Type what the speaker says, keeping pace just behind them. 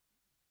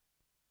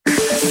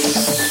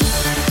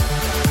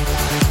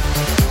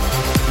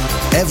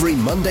Every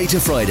Monday to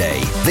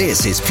Friday,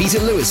 this is Peter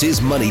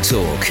Lewis's Money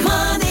Talk.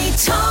 Money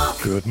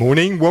Talk. Good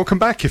morning, welcome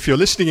back. If you're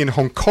listening in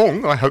Hong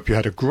Kong, I hope you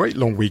had a great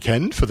long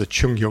weekend for the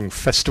Chung Yung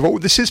Festival.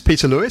 This is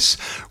Peter Lewis,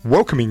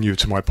 welcoming you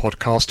to my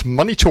podcast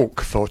Money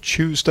Talk for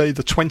Tuesday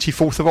the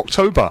 24th of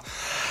October.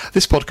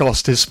 This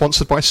podcast is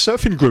sponsored by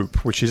Surfing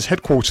Group, which is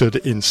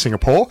headquartered in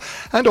Singapore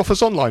and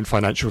offers online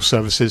financial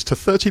services to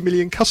 30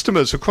 million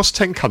customers across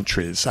 10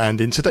 countries. And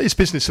in today's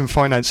business and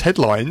finance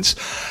headlines,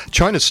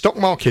 China's stock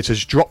market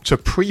has dropped to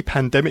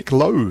pre-pandemic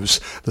lows.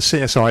 The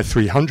CSI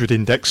 300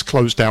 index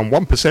closed down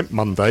 1%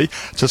 Monday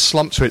to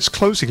slump to its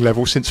closing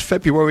level since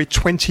February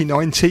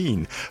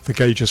 2019. The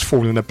gauge has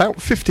fallen about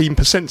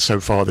 15% so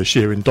far this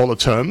year in dollar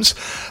terms.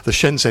 The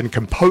Shenzhen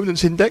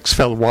Components Index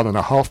fell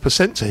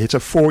 1.5% to hit a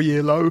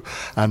 4-year low,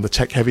 and the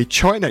tech-heavy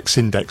Chinex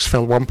Index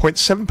fell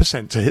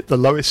 1.7% to hit the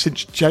lowest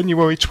since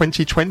January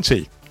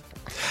 2020.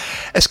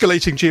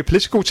 Escalating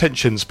geopolitical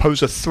tensions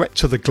pose a threat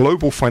to the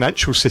global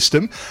financial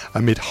system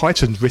amid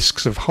heightened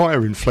risks of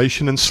higher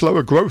inflation and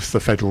slower growth, the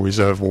Federal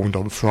Reserve warned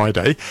on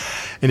Friday.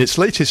 In its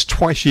latest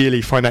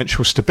twice-yearly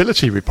financial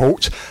stability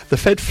report, the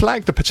Fed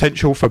flagged the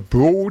potential for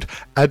broad,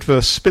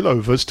 adverse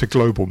spillovers to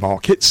global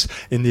markets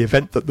in the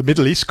event that the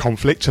Middle East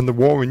conflict and the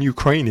war in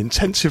Ukraine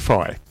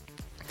intensify.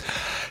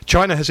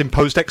 China has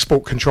imposed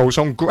export controls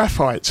on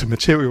graphite, a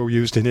material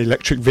used in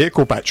electric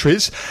vehicle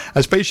batteries,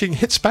 as Beijing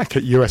hits back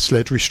at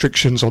US-led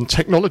restrictions on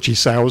technology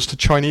sales to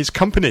Chinese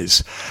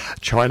companies.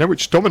 China,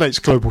 which dominates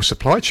global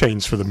supply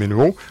chains for the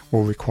mineral,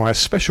 will require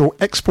special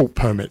export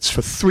permits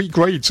for 3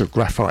 grades of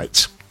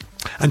graphite.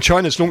 And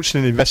China's launched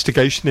an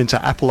investigation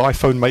into Apple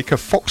iPhone maker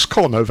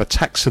Foxconn over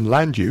tax and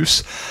land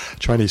use.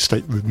 Chinese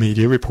state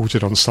media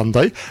reported on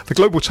Sunday. The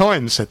Global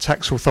Times said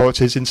tax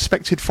authorities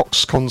inspected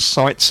Foxconn's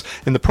sites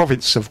in the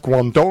province of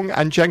Guangdong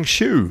and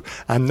Jiangsu,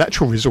 and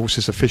natural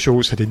resources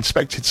officials had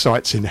inspected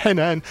sites in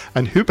Henan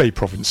and Hubei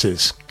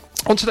provinces.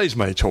 On today's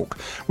Money Talk,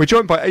 we're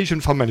joined by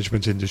Asian fund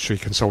management industry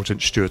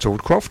consultant Stuart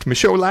Aldcroft,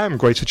 Michelle Lam,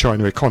 Greater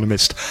China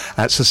economist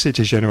at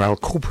Societe Generale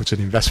Corporate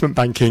and Investment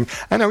Banking,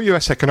 and our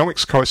US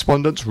economics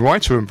correspondent,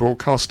 writer and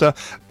broadcaster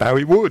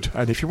Barry Wood.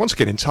 And if you want to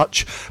get in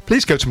touch,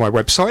 please go to my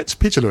website,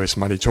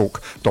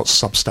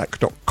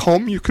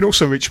 peterlewismoneytalk.substack.com. You can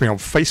also reach me on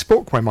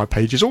Facebook, where my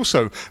page is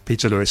also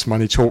Peter Lewis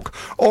Money Talk,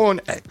 or on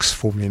X,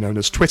 formerly known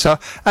as Twitter,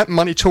 at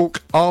Money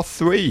Talk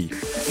R3.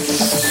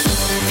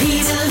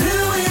 Peter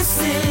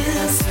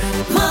Lewis's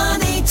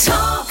Money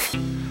Talk.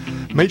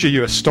 Major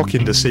US stock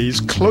indices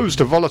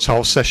closed a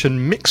volatile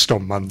session mixed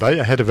on Monday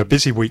ahead of a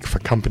busy week for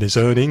companies'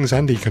 earnings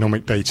and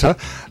economic data.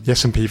 The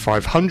S&P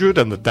 500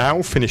 and the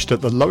Dow finished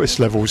at the lowest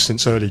levels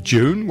since early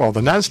June, while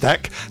the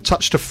Nasdaq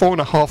touched a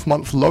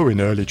 4.5-month low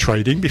in early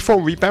trading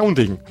before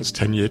rebounding as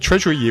 10-year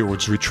Treasury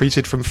yields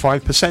retreated from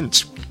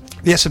 5%.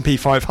 The S&P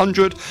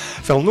 500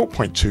 fell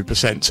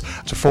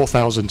 0.2% to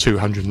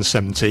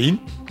 4,217.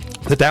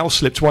 The Dow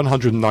slipped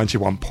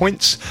 191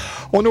 points,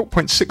 or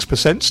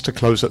 0.6% to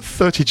close at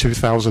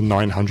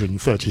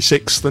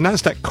 32,936. The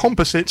Nasdaq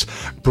Composite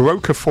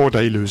broke a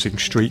 4-day losing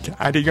streak,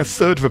 adding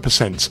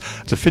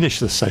 0.33% to finish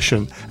the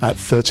session at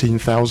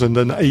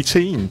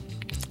 13,018.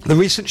 The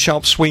recent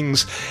sharp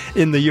swings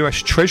in the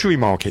US Treasury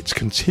markets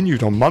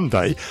continued on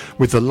Monday,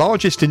 with the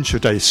largest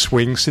intraday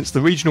swing since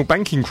the regional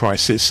banking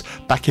crisis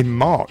back in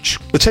March.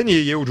 The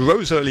 10-year yield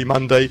rose early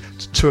Monday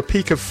to a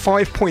peak of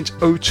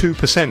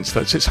 5.02%.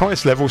 That's its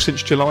highest level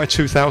since July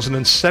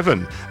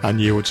 2007,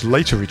 and yields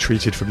later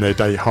retreated from their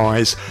day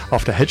highs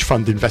after hedge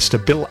fund investor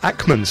Bill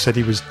Ackman said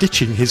he was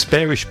ditching his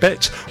bearish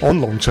bet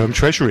on long-term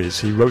treasuries.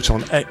 He wrote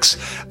on X,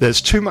 "There's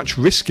too much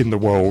risk in the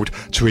world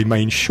to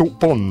remain short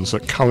bonds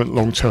at current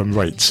long-term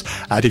rates,"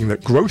 adding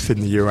that growth in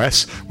the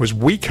US was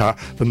weaker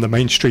than the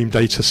mainstream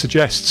data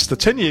suggests. The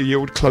 10-year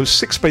yield closed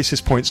 6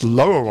 basis points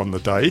lower on the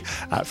day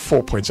at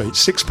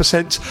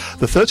 4.86%.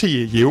 The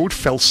 30-year yield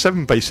fell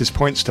 7 basis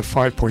points to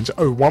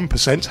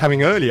 5.01%,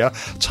 having earlier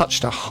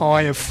touched a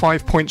high of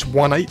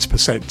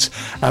 5.18%.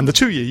 And the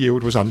 2-year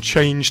yield was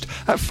unchanged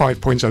at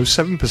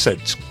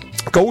 5.07%.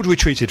 Gold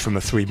retreated from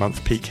a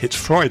 3-month peak hit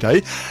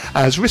Friday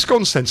as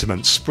risk-on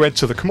sentiment spread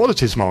to the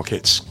commodities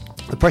markets.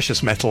 The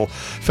precious metal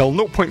fell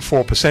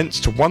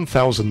 0.4% to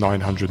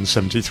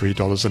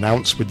 $1,973 an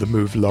ounce, with the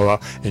move lower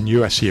in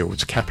US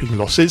yields capping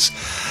losses.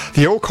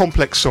 The oil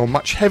complex saw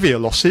much heavier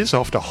losses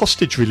after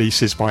hostage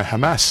releases by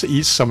Hamas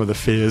eased some of the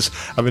fears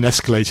of an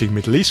escalating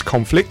Middle East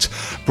conflict.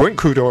 Brent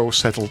crude oil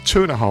settled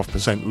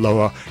 2.5%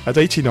 lower at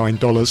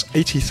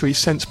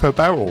 $89.83 per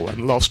barrel,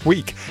 and last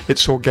week it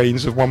saw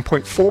gains of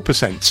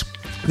 1.4%.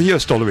 The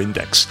US dollar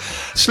index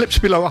slipped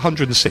below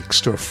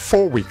 106 to a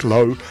 4-week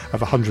low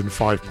of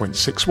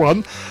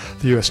 105.61.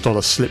 The US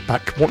dollar slipped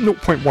back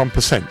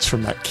 0.1%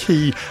 from that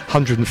key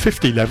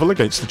 150 level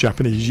against the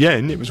Japanese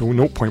yen. It was all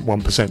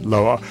 0.1%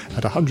 lower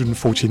at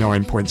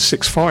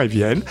 149.65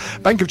 yen.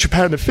 Bank of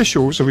Japan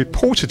officials are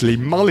reportedly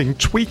mulling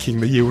tweaking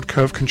the yield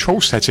curve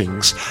control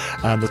settings,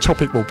 and the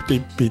topic will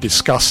be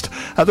discussed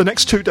at the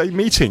next 2-day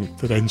meeting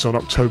that ends on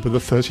October the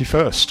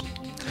 31st.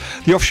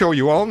 The offshore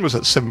yuan was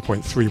at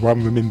 7.31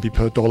 renminbi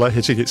per dollar,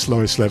 hitting its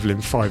lowest level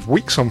in 5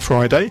 weeks on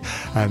Friday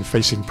and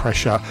facing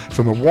pressure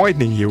from a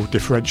widening yield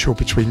differential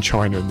between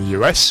China and the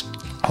US.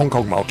 Hong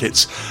Kong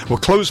markets were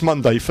closed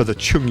Monday for the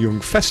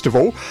Chungyung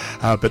Festival,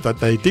 but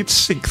that they did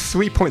sink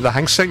the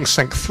Hang Seng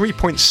sank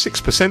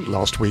 3.6%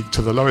 last week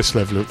to the lowest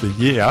level of the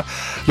year.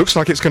 Looks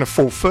like it's going to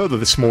fall further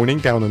this morning,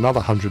 down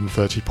another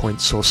 130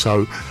 points or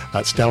so.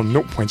 That's down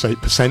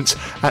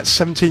 0.8% at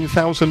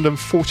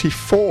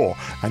 17,044.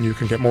 And you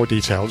can get more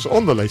details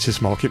on the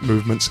latest market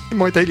movements in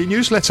my daily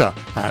newsletter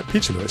at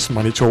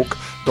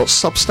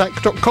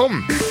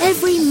peterlewismoneytalk.substack.com.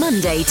 Every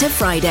Monday to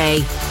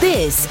Friday,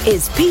 this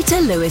is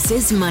Peter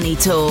Lewis's Money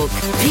Talk.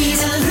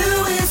 Peter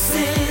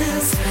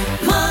Lewis's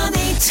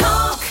Money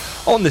Talk.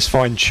 On this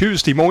fine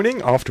Tuesday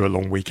morning, after a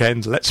long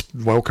weekend, let's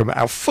welcome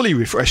our fully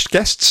refreshed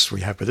guests.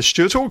 We have with us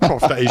Stuart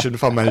Allcroft, Asian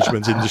Fund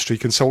Management Industry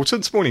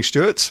Consultant. Morning,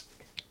 Stuart.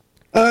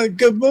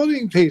 Good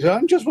morning, Peter.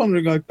 I'm just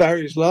wondering why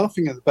Barry's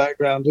laughing in the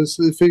background as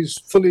if he's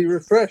fully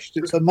refreshed.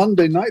 It's a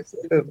Monday night for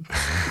him.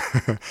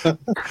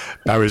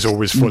 Barry's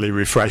always fully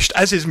refreshed,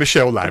 as is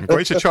Michelle Lamb,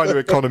 Greater China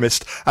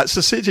economist at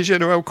Societe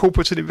Generale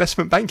Corporate and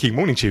Investment Banking.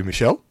 Morning to you,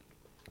 Michelle.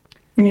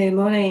 Good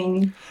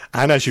morning.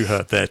 And as you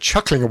heard there,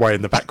 chuckling away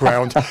in the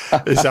background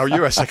is our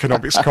US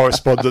economics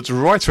correspondent,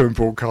 writer and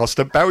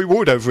broadcaster, Barry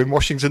Ward over in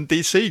Washington,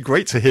 D.C.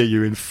 Great to hear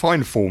you in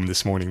fine form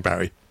this morning,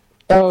 Barry.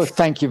 Oh,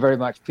 thank you very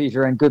much,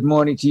 Peter, and good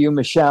morning to you,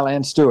 Michelle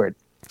and Stuart.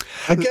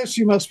 I guess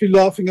you must be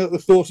laughing at the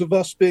thought of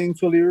us being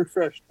fully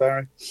refreshed,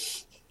 Barry.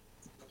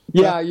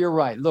 Yeah, you're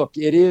right. Look,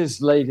 it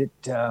is late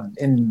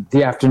in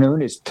the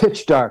afternoon. It's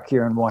pitch dark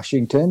here in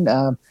Washington.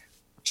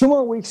 2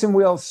 more weeks and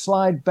we'll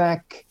slide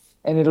back,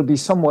 and it'll be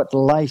somewhat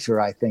lighter,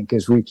 I think,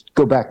 as we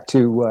go back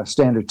to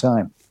standard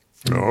time.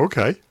 Oh,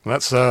 okay.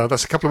 That's a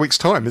couple of weeks'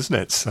 time, isn't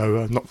it?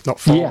 So not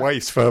far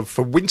away for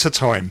winter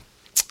time.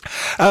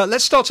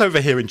 Let's start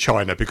over here in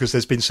China, because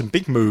there's been some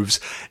big moves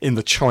in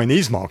the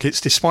Chinese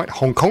markets, despite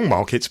Hong Kong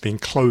markets being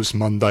closed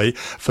Monday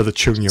for the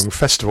Chungyung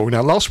Festival.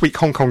 Now, last week,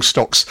 Hong Kong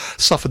stocks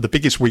suffered the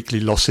biggest weekly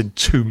loss in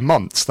 2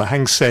 months. The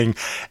Hang Seng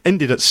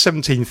ended at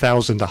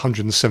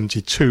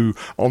 17,172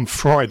 on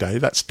Friday.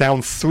 That's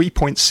down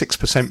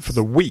 3.6% for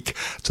the week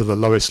to the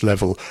lowest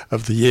level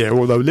of the year,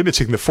 although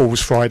limiting the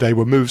falls Friday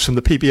were moves from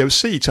the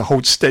PBOC to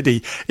hold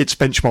steady its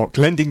benchmark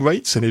lending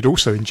rates, and it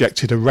also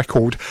injected a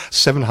record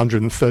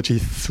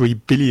 733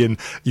 billion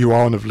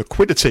yuan of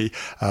liquidity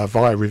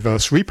via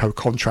reverse repo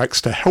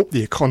contracts to help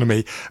the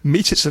economy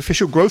meet its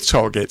official growth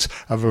target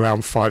of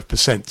around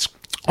 5%.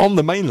 On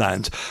the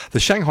mainland, the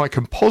Shanghai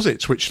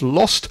Composite, which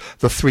lost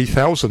the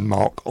 3,000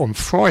 mark on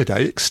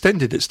Friday,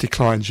 extended its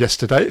declines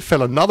yesterday. It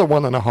fell another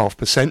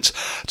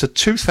 1.5% to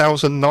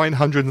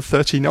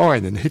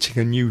 2,939 and hitting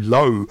a new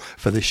low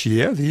for this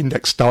year. The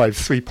index dived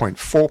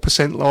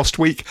 3.4% last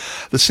week.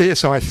 The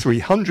CSI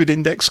 300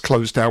 index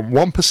closed down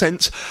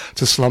 1%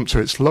 to slump to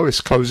its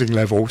lowest closing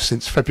level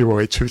since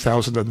February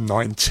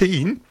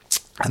 2019.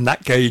 And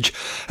that gauge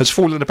has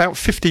fallen about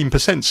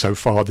 15% so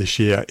far this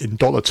year in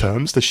dollar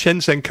terms. The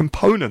Shenzhen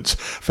Component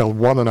fell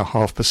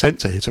 1.5%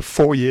 to hit a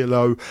 4-year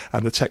low,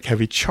 and the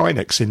tech-heavy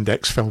Chinex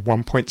index fell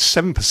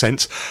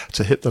 1.7%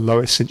 to hit the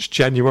lowest since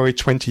January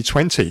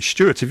 2020.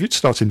 Stuart, if you'd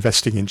started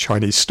investing in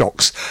Chinese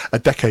stocks a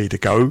decade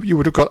ago, you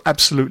would have got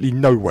absolutely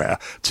nowhere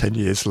 10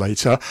 years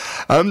later.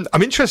 I'm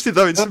interested,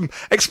 though, in some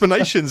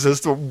explanations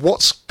as to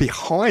what's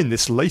behind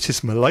this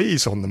latest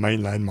malaise on the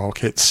mainland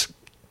markets.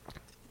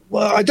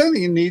 Well, I don't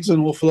think it needs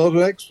an awful lot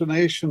of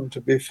explanation, to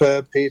be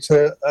fair,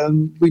 Peter.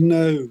 We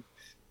know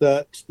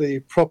that the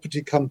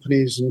property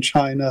companies in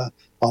China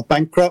are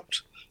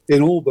bankrupt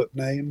in all but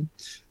name.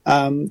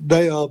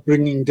 They are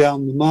bringing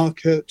down the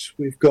market.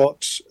 We've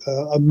got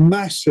a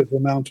massive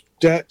amount of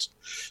debt,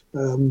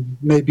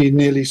 maybe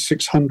nearly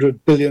 $600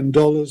 billion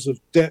of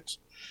debt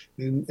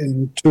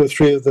in 2 or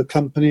 3 of the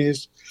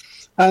companies.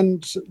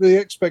 And the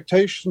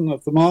expectation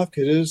of the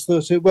market is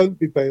that it won't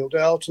be bailed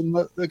out and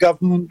that the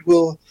government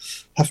will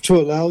have to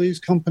allow these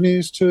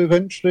companies to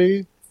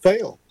eventually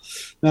fail.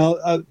 Now,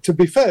 to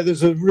be fair,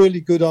 there's a really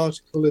good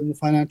article in the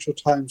Financial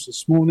Times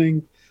this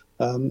morning,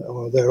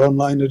 or their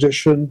online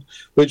edition,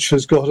 which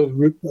has got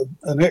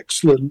an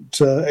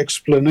excellent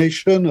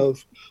explanation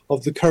of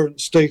the current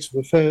state of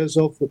affairs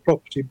of the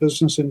property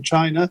business in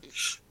China.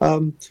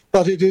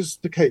 But it is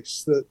the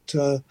case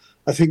that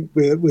I think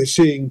we're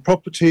seeing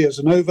property as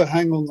an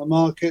overhang on the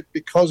market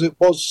because it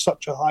was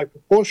such a high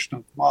proportion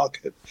of the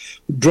market,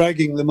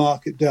 dragging the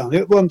market down.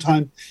 At one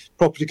time,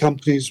 property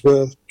companies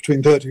were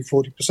between 30 and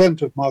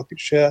 40% of market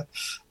share,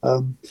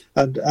 and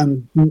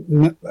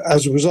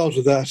as a result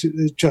of that,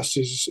 it just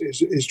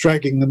is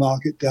dragging the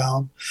market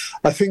down.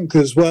 I think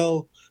as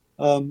well,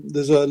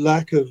 there's a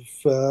lack of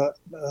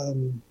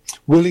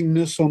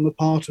willingness on the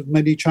part of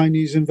many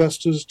Chinese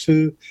investors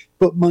to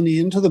put money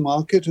into the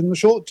market in the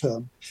short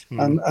term,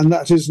 and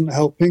that isn't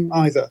helping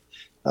either.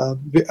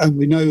 And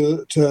we know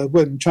that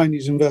when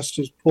Chinese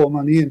investors pour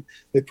money in,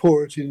 they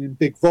pour it in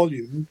big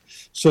volume.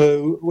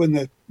 So when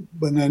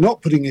they're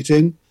not putting it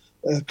in,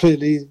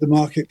 clearly the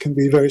market can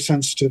be very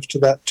sensitive to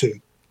that too.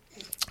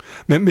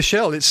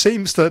 Michelle, it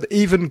seems that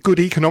even good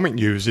economic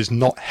news is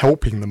not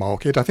helping the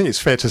market. I think it's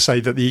fair to say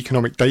that the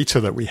economic data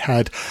that we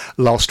had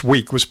last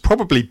week was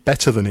probably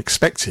better than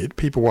expected.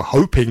 People were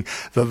hoping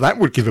that that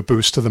would give a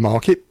boost to the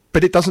market,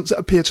 but it doesn't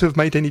appear to have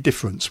made any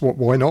difference.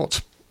 Why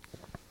not?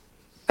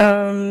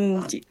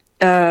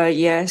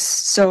 Yes.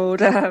 So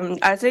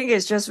I think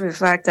it's just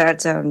reflect that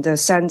the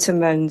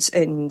sentiment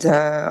in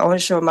the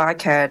onshore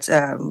market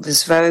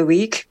was very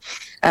weak.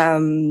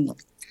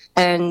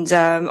 And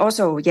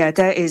also,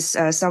 there is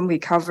some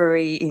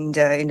recovery in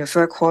the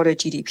third quarter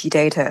GDP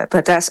data,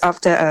 but that's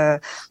after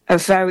a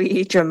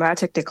very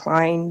dramatic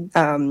decline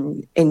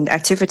in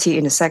activity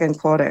in the second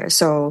quarter.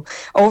 So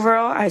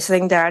overall, I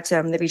think that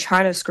maybe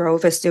China's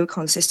growth is still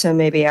consistent,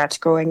 maybe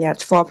growing at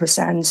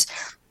 4%.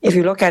 If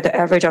you look at the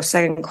average of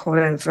second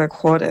quarter and third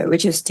quarter,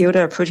 which is still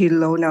a pretty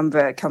low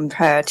number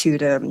compared to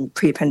the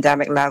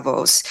pre-pandemic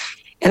levels.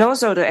 And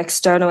also the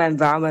external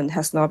environment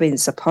has not been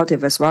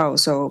supportive as well.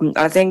 So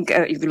I think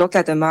if you look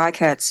at the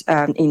markets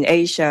in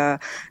Asia,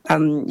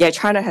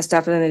 China has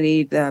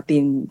definitely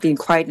been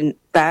quite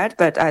bad.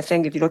 But I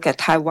think if you look at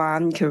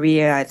Taiwan,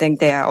 Korea, I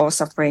think they are all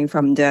suffering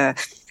from the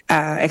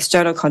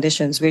external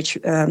conditions, which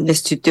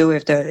is to do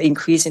with the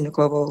increase in the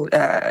global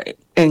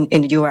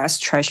in the U.S.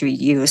 Treasury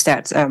yields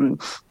that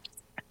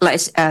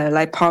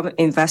like prompt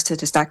investors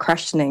to start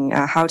questioning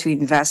how to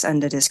invest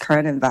under this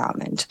current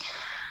environment.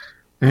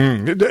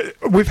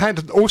 We've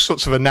had all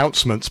sorts of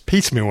announcements,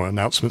 piecemeal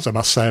announcements, I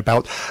must say,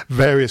 about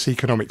various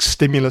economic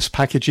stimulus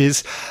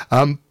packages,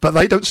 but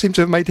they don't seem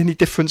to have made any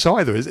difference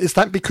either. Is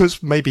that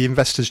because maybe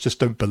investors just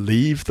don't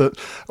believe that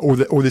all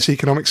this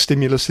economic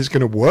stimulus is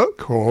going to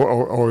work,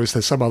 or is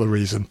there some other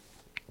reason?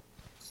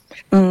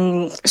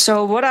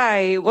 So what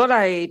I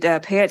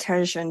pay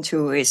attention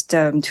to is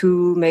the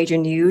two major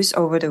news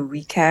over the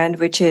weekend,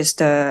 which is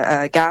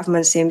the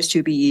government seems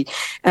to be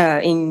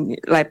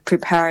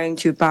preparing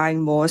to buy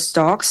more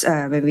stocks,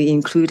 maybe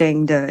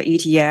including the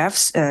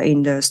ETFs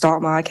in the stock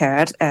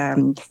market.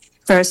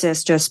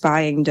 Versus just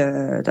buying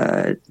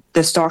the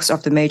stocks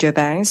of the major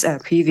banks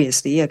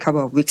previously a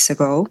couple of weeks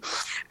ago.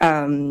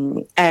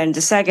 And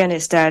the second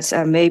is that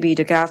maybe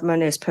the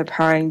government is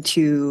preparing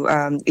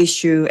to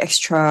issue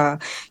extra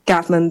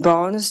government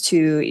bonds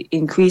to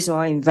increase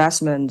more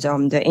investment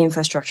on the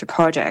infrastructure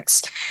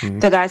projects.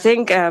 But I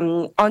think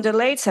on the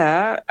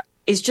later,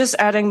 it's just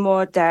adding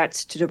more debt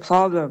to the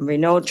problem. We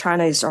know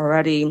China is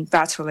already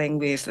battling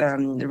with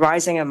the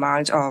rising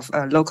amount of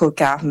local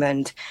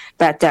government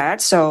bad debt.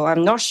 So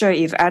I'm not sure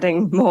if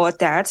adding more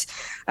debt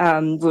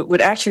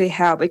would actually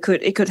help. It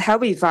could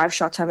help revive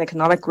short-term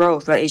economic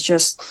growth, but it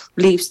just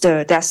leaves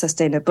the debt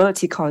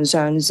sustainability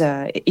concerns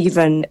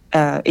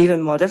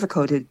even more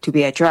difficult to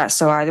be addressed.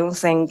 So I don't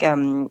think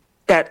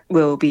that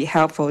will be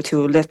helpful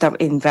to lift up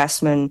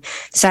investment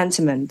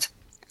sentiment.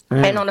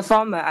 And on the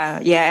former,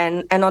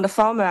 and on the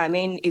former, I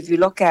mean, if you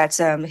look at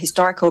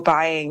historical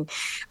buying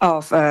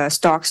of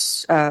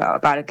stocks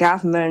by the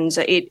government,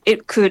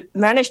 it could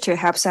manage to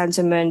help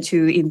sentiment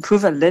to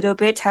improve a little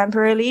bit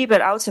temporarily,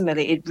 but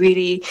ultimately it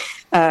really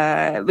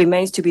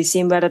remains to be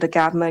seen whether the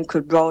government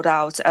could roll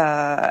out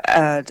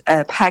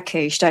a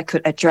package that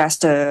could address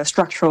the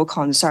structural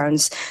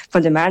concerns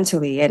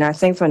fundamentally. And I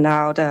think for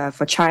now,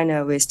 for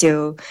China, it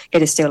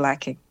is still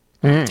lacking.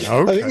 Okay.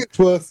 I think it's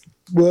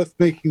worth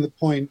making the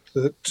point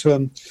that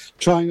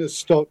China's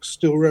stocks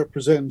still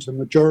represent a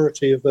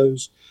majority of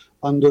those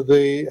under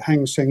the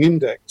Hang Seng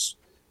Index,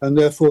 and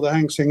therefore the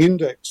Hang Seng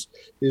Index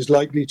is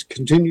likely to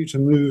continue to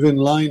move in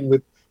line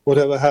with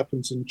whatever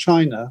happens in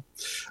China.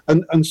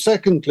 And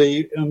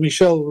secondly,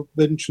 Michelle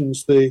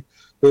mentions the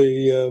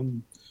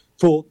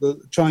thought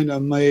that China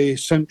may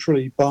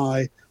centrally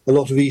buy a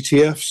lot of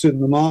ETFs in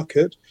the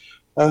market.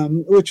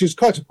 Which is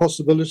quite a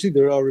possibility.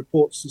 There are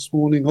reports this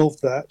morning of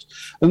that.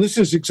 And this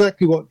is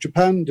exactly what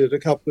Japan did a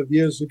couple of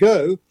years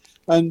ago.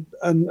 And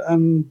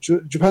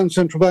Japan's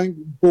central bank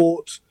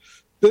bought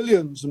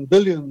billions and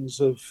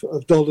billions of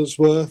dollars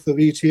worth of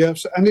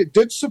ETFs, and it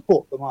did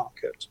support the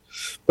market.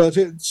 But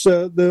it's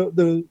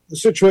the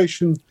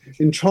situation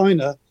in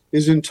China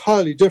is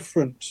entirely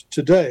different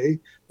today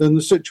than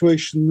the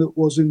situation that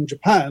was in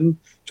Japan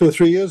 2 or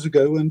 3 years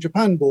ago when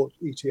Japan bought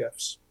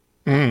ETFs.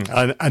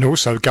 And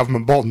also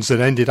government bonds that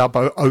ended up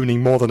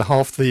owning more than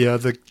half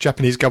the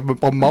Japanese government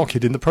bond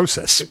market in the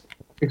process.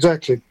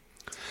 Exactly.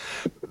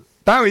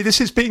 Barry, this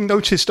is being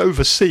noticed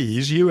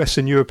overseas. US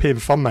and European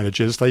fund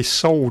managers, they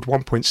sold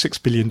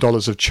 $1.6 billion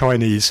of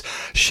Chinese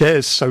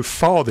shares so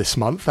far this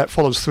month. That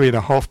follows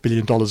 $3.5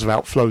 billion of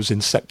outflows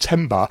in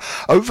September.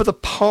 Over the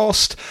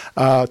past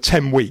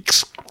 10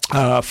 weeks,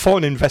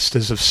 foreign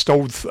investors have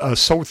sold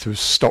through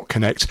Stock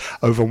Connect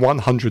over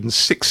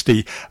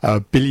 160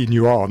 billion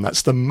yuan.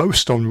 That's the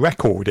most on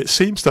record. It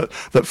seems that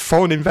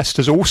foreign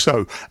investors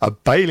also are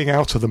bailing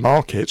out of the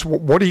market.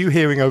 What are you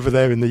hearing over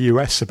there in the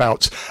US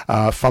about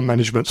fund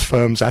management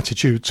firms'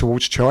 attitude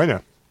towards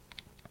China?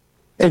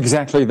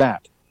 Exactly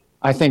that.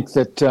 I think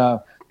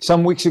that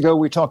some weeks ago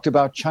we talked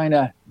about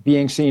China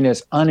being seen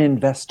as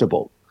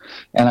uninvestable,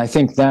 and I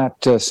think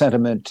that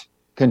sentiment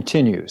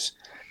continues.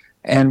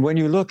 And when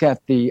you look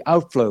at the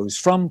outflows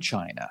from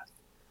China,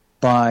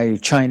 by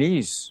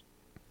Chinese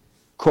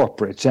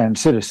corporates and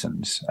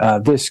citizens,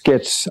 this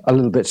gets a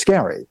little bit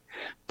scary.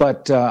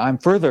 But I'm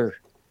further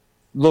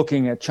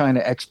looking at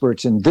China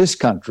experts in this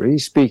country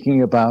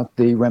speaking about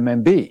the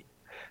renminbi.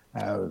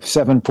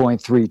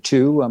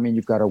 7.32. I mean,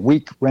 you've got a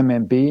weak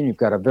renminbi and you've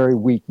got a very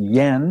weak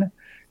yen.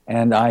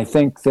 And I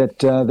think that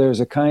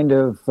there's a kind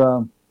of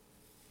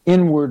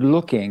inward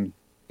looking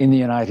in the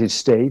United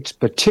States,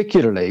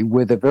 particularly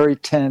with a very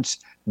tense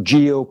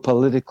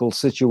geopolitical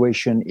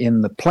situation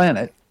in the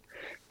planet.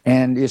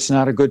 And it's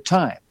not a good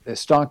time. The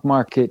stock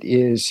market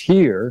is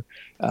here,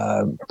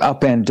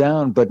 up and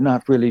down, but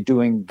not really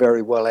doing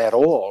very well at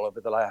all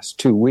over the last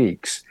 2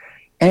 weeks.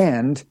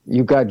 And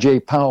you've got Jay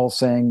Powell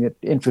saying that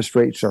interest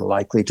rates are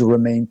likely to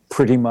remain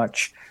pretty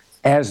much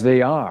as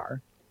they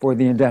are for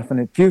the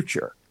indefinite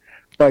future.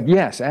 But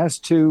yes, as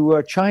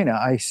to China,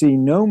 I see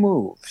no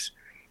moves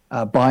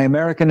by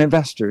American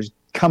investors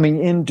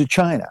coming into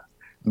China.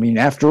 I mean,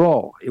 after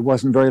all, it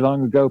wasn't very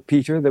long ago,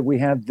 Peter, that we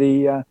had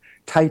the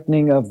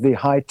tightening of the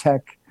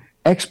high-tech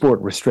export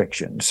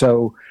restrictions.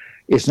 So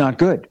it's not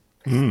good.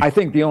 I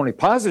think the only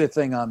positive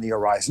thing on the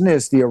horizon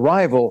is the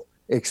arrival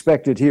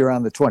expected here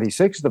on the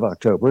 26th of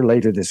October,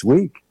 later this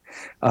week,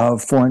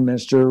 of Foreign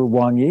Minister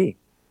Wang Yi.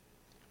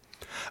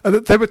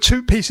 There were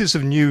two pieces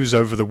of news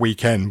over the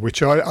weekend,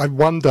 which I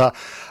wonder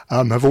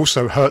have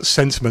also hurt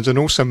sentiment and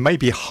also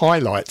maybe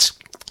highlights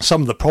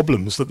some of the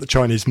problems that the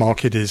Chinese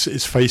market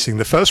is facing.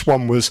 The first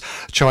one was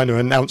China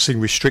announcing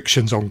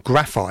restrictions on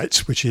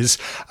graphite, which is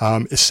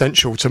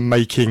essential to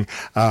making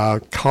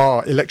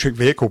electric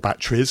vehicle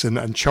batteries,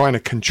 and China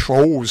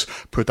controls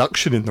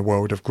production in the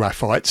world of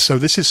graphite. So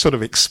this is sort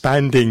of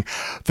expanding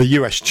the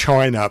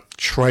US-China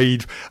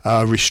trade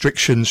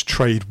restrictions,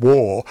 trade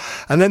war.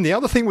 And then the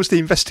other thing was the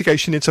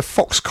investigation into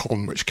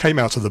Foxconn, which came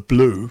out of the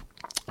blue.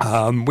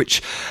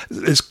 Which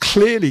is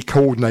clearly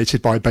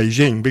coordinated by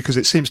Beijing because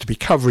it seems to be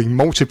covering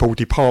multiple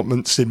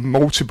departments in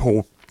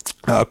multiple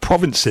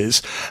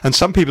provinces, and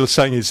some people are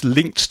saying it's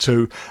linked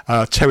to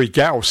Terry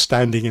Gou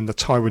standing in the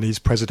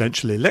Taiwanese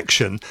presidential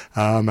election,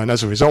 and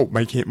as a result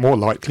making it more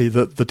likely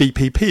that the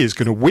DPP is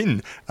going to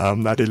win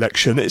that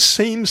election. It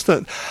seems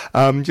that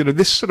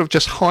this sort of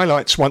just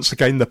highlights once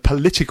again the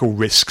political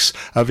risks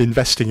of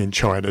investing in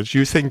China. Do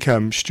you think,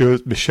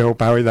 Stuart, Michelle,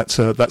 Barry,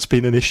 that's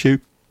been an issue?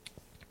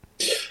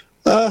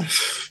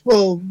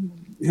 Well,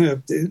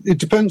 it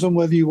depends on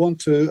whether you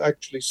want to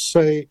actually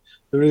say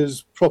there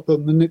is proper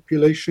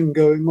manipulation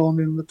going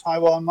on in the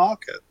Taiwan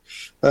market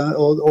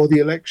or the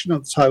election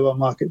of the Taiwan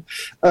market.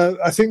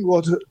 I think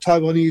what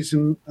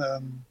Taiwanese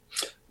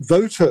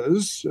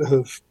voters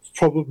have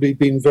probably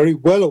been very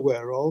well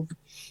aware of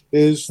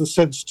is the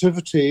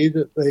sensitivity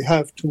that they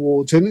have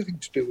towards anything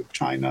to do with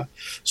China.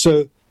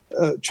 So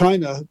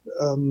China,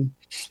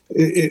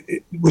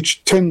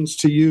 which tends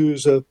to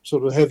use a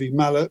sort of heavy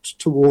mallet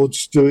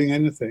towards doing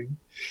anything,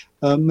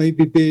 may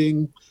be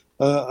being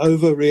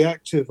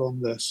overreactive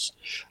on this.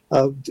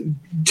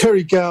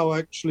 Terry Gou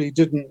actually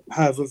didn't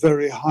have a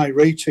very high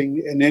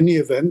rating in any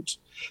event,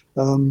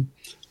 and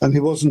he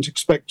wasn't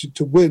expected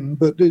to win.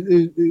 But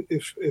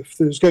if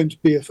there's going to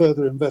be a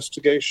further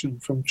investigation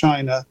from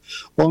China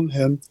on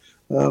him,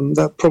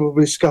 that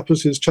probably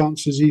scuppers his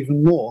chances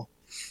even more.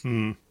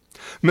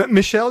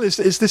 Michelle, is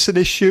this an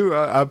issue?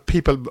 Are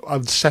people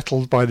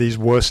unsettled by these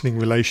worsening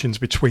relations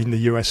between the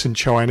US and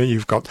China?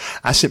 You've got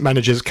asset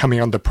managers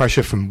coming under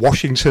pressure from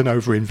Washington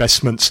over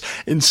investments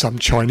in some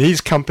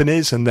Chinese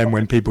companies, and then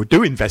when people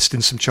do invest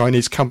in some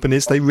Chinese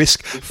companies, they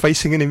risk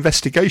facing an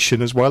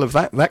investigation as well of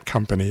that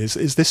company.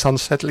 Is this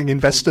unsettling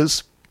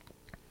investors?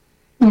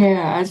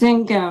 Yeah, I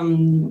think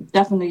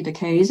definitely the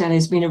case, and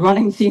it's been a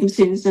running theme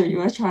since the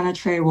US-China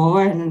trade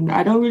war, and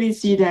I don't really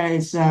see there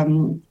is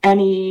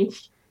any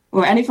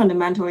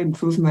fundamental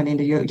improvement in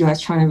the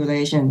U.S.-China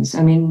relations.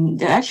 I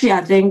mean, actually, I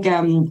think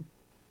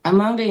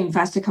among the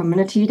investor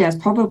community, there's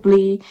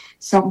probably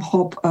some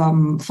hope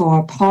for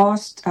a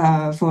pause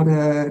for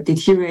the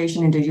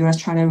deterioration in the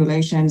U.S.-China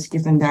relations,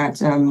 given that,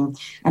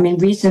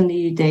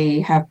 recently they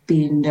have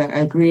been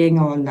agreeing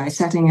on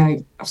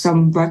setting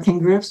some working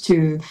groups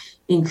to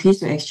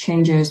increase the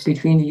exchanges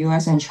between the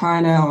U.S. and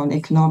China on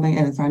economic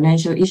and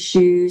financial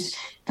issues.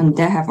 And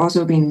there have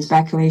also been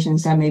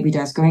speculations that maybe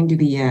there's going to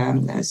be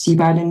a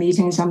C-Biden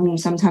meeting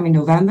sometime in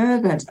November.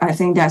 But I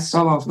think that's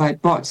sort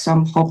of brought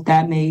some hope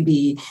that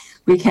maybe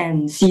we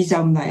can see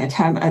some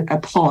a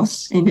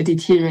pause in the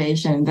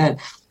deterioration. But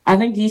I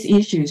think these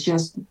issues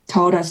just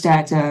told us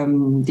that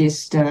the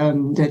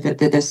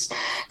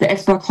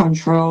export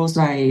controls,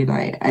 I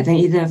think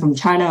either from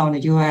China on the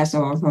US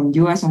or from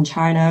US on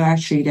China,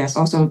 actually there's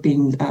also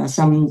been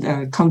some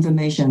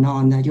confirmation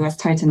on the US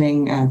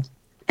tightening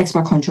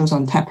export controls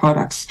on tech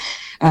products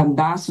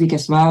last week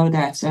as well,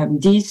 that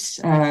these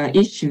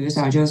issues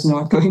are just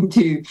not going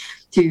to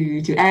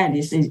end.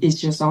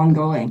 It's just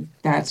ongoing,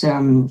 that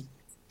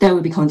there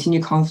will be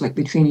continued conflict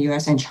between the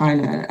US and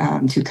China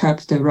to curb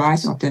the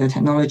rise of the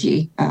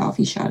technology of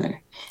each other.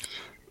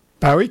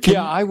 Barry,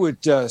 I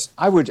would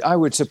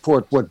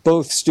support what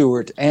both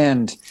Stuart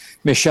and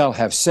Michelle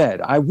have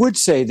said. I would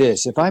say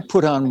this: if I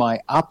put on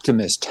my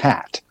optimist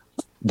hat,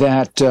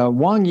 that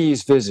Wang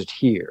Yi's visit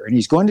here, and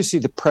he's going to see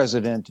the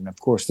president and, of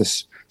course,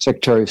 the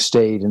Secretary of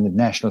State and the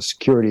National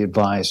Security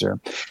Advisor,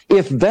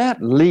 if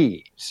that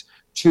leads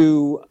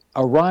to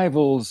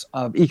arrivals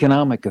of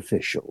economic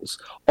officials,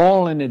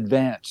 all in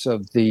advance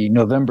of the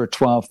November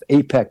 12th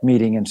APEC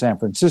meeting in San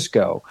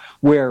Francisco,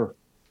 where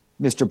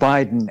Mr.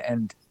 Biden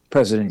and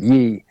President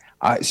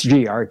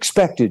Xi are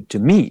expected to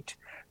meet,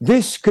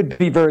 this could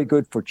be very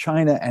good for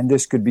China, and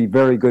this could be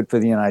very good for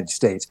the United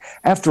States.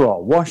 After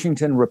all,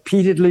 Washington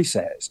repeatedly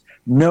says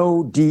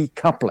no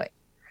decoupling.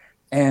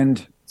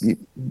 And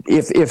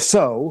if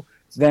so,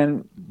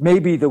 then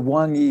maybe the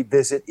Wang Yi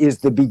visit is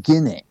the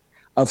beginning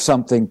of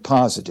something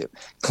positive.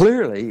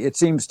 Clearly, it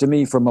seems to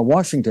me from a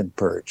Washington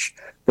perch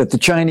that the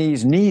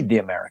Chinese need the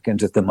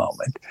Americans at the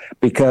moment,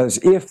 because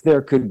if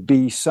there could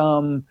be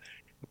some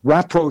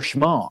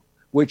rapprochement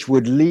which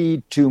would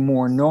lead to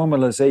more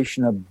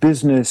normalization of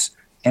business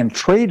and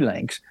trade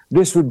links,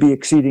 this would be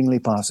exceedingly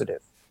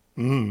positive.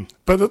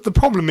 But the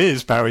problem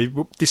is, Barry,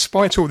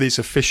 despite all these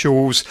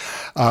officials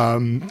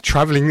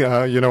travelling,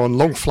 on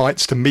long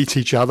flights to meet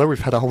each other, we've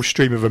had a whole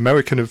stream of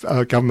American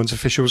government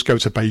officials go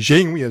to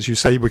Beijing. As you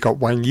say, we've got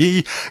Wang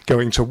Yi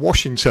going to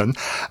Washington.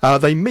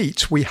 They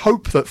meet. We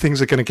hope that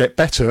things are going to get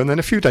better. And then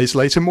a few days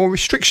later, more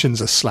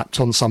restrictions are slapped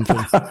on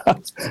something.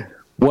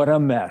 What a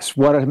mess.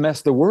 What a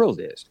mess the world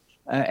is.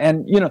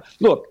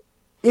 Look,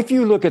 if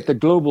you look at the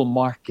global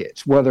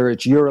markets, whether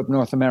it's Europe,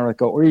 North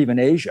America, or even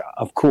Asia,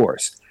 of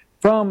course,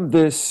 from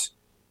this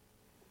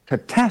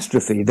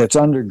catastrophe that's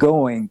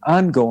ongoing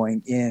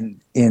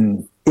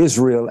in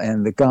Israel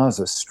and the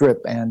Gaza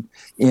Strip and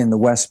in the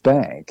West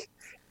Bank,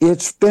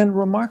 it's been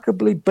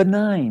remarkably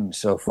benign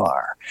so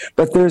far.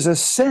 But there's a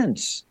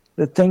sense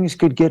that things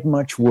could get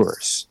much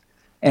worse.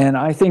 And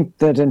I think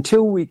that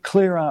until we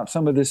clear out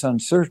some of this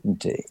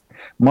uncertainty,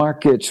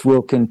 markets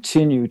will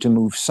continue to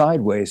move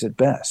sideways at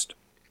best.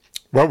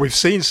 Well, we've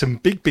seen some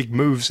big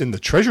moves in the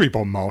Treasury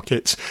bond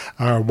market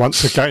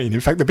once again. In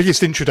fact, the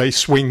biggest intraday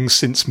swings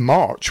since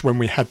March, when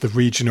we had the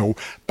regional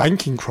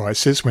banking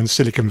crisis, when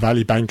Silicon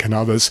Valley Bank and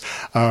others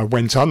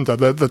went under.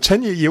 The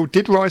 10-year yield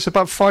did rise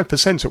above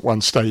 5% at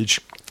one stage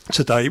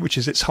today, which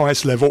is its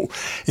highest level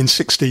in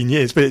 16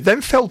 years. But it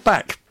then fell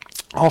back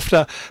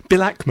after Bill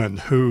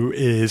Ackman, who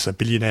is a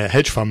billionaire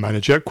hedge fund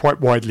manager,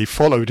 quite widely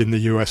followed in the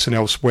US and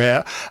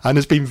elsewhere, and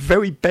has been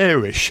very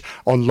bearish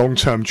on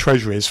long-term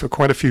treasuries for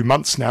quite a few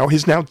months now.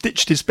 He's now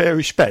ditched his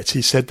bearish bet.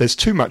 He said there's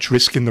too much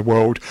risk in the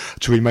world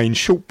to remain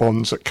short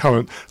bonds at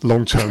current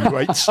long-term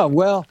rates.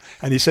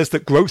 And he says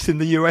that growth in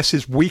the US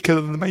is weaker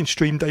than the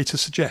mainstream data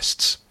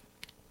suggests.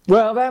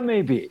 Well, that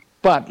may be.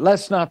 But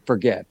let's not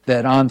forget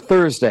that on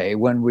Thursday,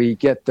 when we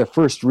get the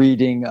first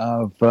reading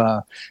of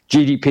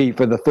GDP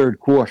for the third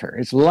quarter,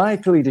 it's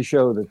likely to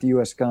show that the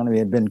U.S. economy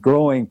had been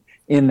growing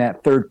in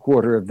that third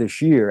quarter of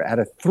this year at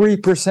a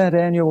 3%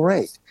 annual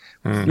rate.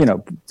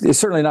 It's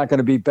certainly not going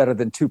to be better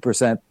than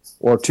 2%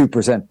 or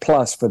 2%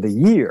 plus for the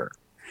year.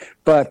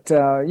 But,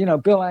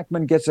 Bill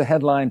Ackman gets a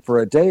headline for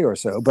a day or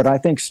so. But I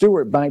think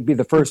Stewart might be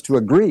the first to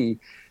agree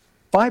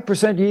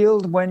 5%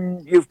 yield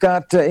when you've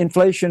got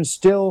inflation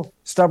still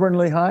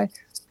stubbornly high,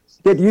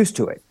 get used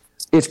to it.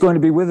 It's going to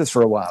be with us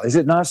for a while. Is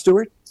it not,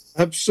 Stuart?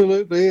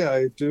 Absolutely.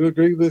 I do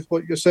agree with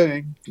what you're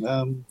saying.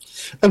 And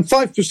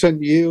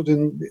 5% yield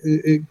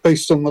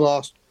based on the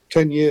last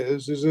 10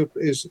 years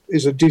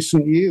is a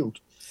decent yield.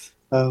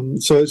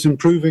 So it's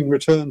improving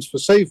returns for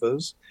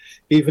savers,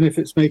 even if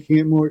it's making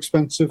it more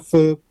expensive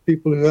for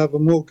people who have a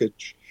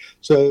mortgage.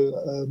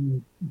 So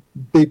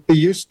get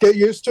used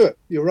to it.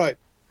 You're right.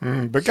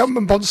 But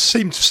government bonds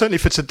seem, certainly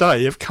for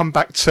today, have come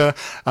back to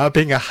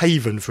being a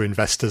haven for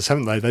investors,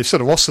 haven't they? They've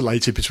sort of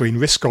oscillated between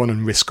risk on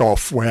and risk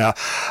off, where,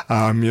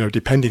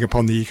 depending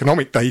upon the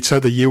economic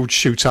data, the yields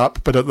shoot up.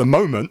 But at the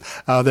moment,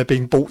 they're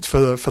being bought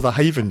for the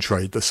haven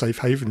trade, the safe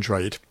haven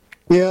trade.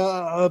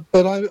 Yeah,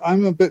 but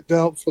I'm a bit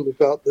doubtful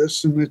about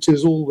this, and it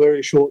is all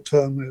very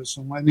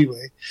short-termism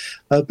anyway.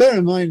 Bear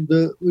in mind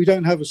that we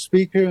don't have a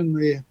speaker in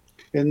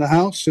the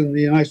House in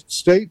the United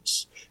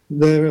States.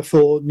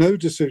 Therefore, no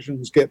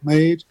decisions get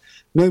made,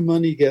 no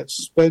money gets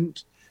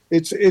spent.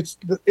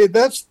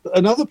 That's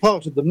another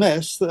part of the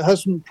mess that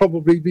hasn't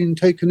probably been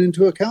taken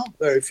into account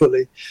very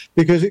fully,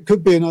 because it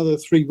could be another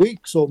 3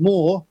 weeks or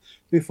more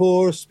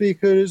before a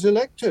speaker is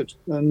elected.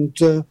 And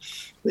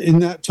in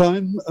that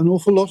time, an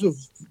awful lot of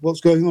what's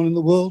going on in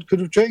the world could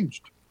have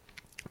changed.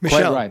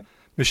 Michelle, quite right.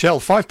 Michelle,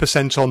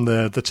 5% on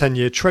the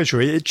 10-year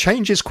Treasury, it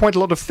changes quite a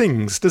lot of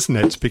things, doesn't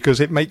it? Because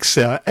it makes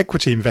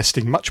equity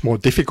investing much more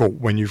difficult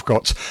when you've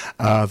got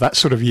that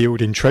sort of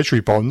yield in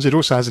Treasury bonds. It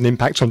also has an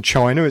impact on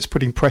China. It's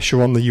putting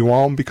pressure on the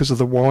yuan because of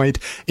the wide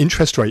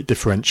interest rate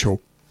differential.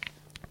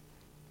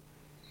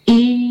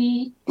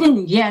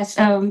 Yes,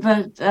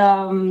 but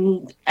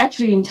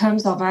actually, in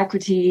terms of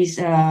equities,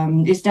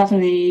 it's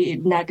definitely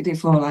negative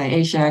for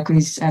Asia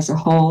equities as a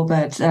whole.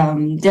 But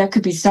there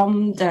could be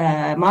some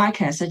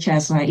markets such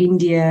as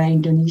India,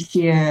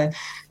 Indonesia,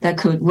 that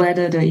could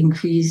weather the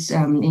increase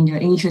in the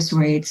interest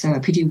rates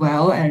pretty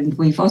well. And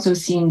we've also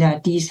seen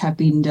that these have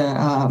been the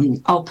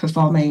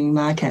outperforming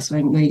markets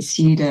when we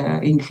see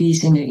the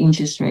increase in the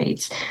interest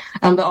rates.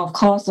 But of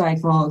course,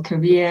 like for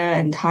Korea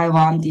and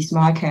Taiwan, these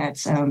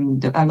markets,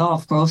 a lot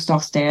of growth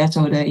stocks there.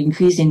 So the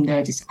increase in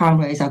the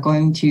discount rates are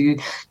going to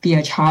be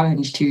a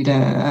challenge to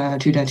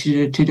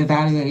the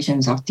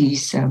valuations of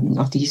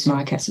these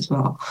markets as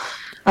well.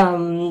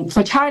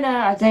 For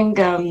China, I think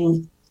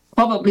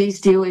probably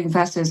still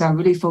investors are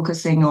really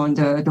focusing on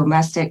the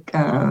domestic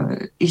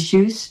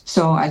issues.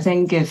 So I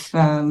think if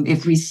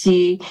we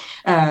see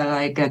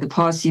the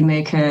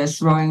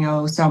policymakers rolling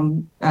out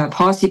some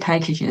policy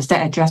packages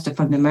that address the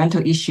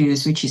fundamental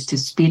issues, which is to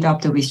speed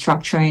up the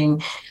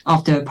restructuring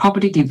of the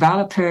property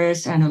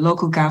developers and the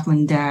local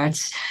government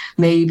debts,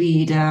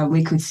 maybe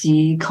we could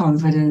see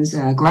confidence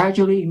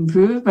gradually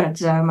improve.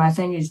 But I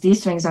think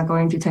these things are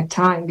going to take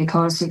time,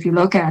 because if you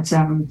look at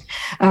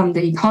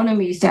the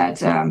economies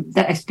that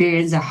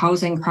experience a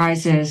housing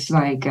crisis,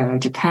 like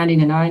Japan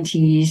in the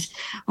 90s,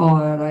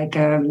 or like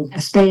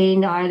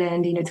Spain,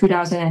 Ireland in the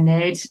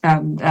 2008,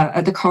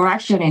 the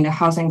correction in the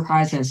housing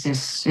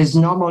crisis is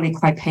normally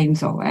quite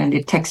painful, and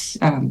it takes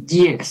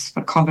years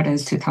for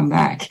confidence to come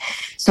back.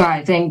 So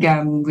I think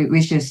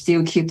we should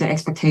still keep the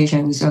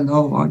expectations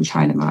low on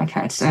China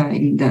markets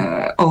in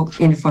the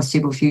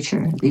foreseeable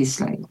future, at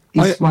least like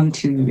 1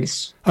 to 2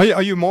 years.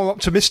 Are you more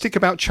optimistic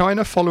about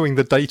China following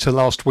the data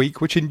last week,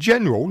 which in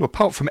general,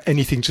 apart from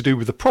anything to do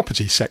with the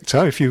property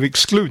sector, if you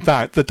exclude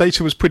that, the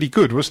data was pretty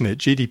good, wasn't it?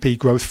 GDP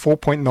growth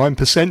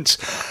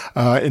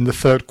 4.9% in the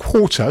third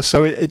quarter.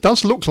 So it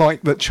does look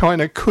like that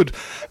China could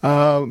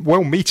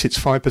well meet its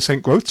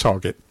 5% growth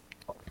target.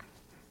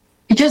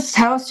 It just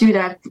tells you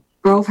that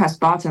growth has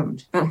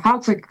bottomed, but how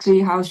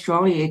quickly, how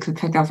strongly it could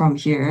pick up from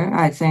here,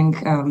 I think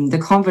the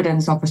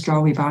confidence of a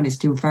strong rebound is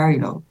still very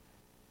low.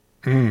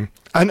 Mm.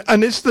 And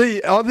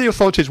are the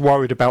authorities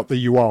worried about the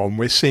yuan?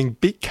 We're seeing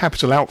big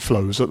capital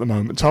outflows at the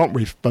moment, aren't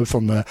we? Both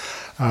on the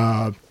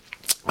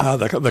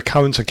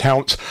current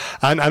account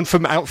and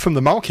from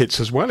the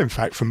markets as well. In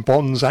fact, from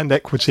bonds and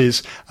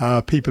equities,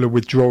 people are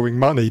withdrawing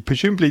money.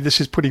 Presumably,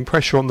 this is putting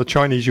pressure on the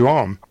Chinese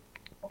yuan.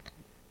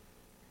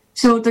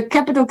 So the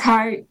capital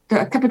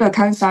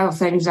account side of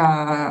things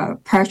are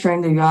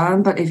pressuring the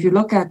yuan, but if you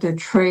look at the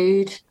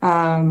trade,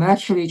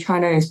 actually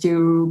China is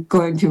still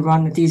going to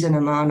run a decent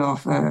amount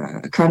of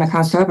current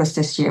account surplus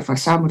this year. For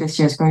example, this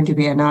year is going to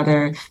be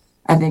another,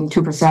 I think,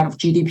 2% of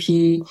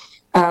GDP.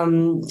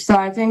 So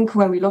I think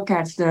when we look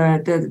at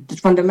the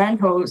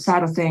fundamental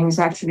side of things,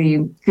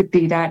 actually could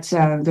be that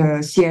the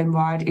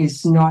CNY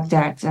is not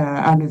that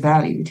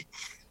undervalued.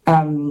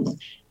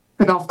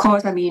 But of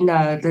course, I mean,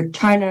 the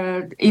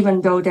China, even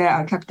though there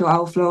are capital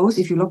outflows,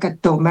 if you look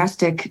at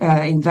domestic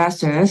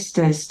investors,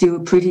 there's still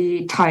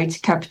pretty tight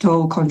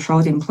capital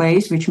controls in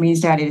place, which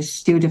means that it's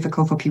still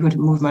difficult for people to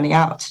move money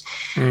out.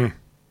 Mm.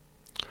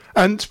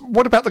 And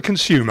what about the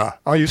consumer?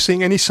 Are you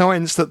seeing any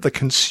signs that the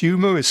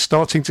consumer is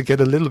starting to get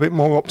a little bit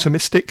more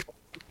optimistic?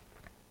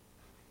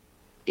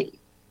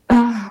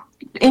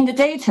 In the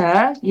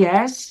data,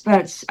 yes,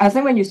 but I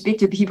think when you speak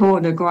to people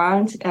on the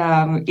ground,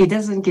 it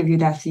doesn't give you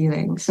that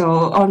feeling.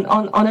 So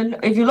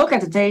if you look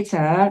at the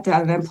data, the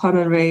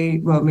unemployment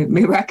rate will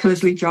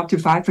miraculously drop to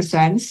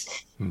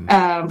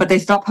 5%. But they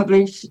stopped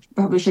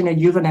publishing the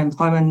youth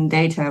unemployment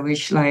data,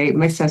 which like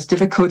makes us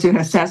difficult to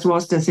assess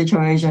what the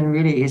situation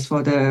really is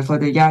for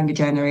the younger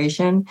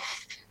generation.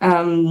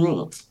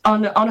 On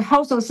the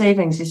household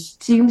savings, it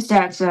seems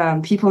that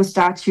people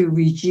start to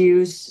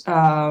reduce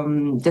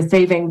the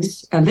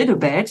savings a little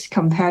bit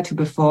compared to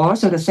before.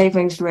 So the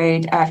savings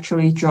rate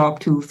actually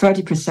dropped to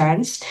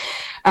 30%,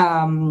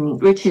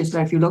 which is,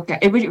 if you look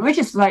at it, which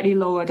is slightly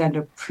lower than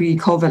the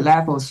pre-COVID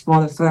levels for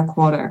the third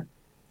quarter.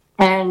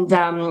 And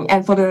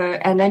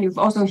then you've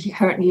also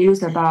heard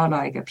news about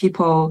like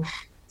people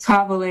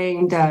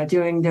traveling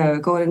during the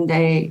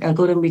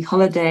Golden Week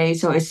holiday.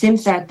 So it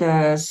seems that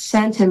the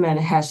sentiment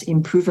has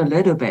improved a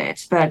little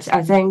bit, but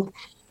I think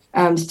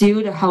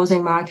still the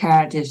housing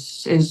market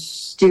is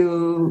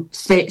still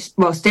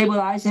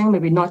stabilizing,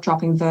 maybe not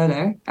dropping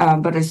further,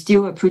 but it's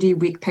still a pretty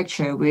weak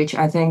picture, which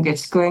I think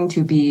it's going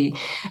to be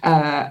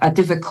a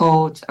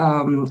difficult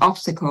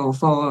obstacle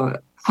for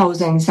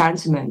household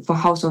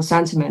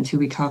sentiment to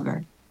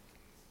recover.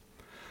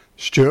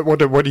 Stuart,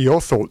 what are your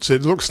thoughts?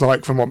 It looks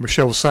like, from what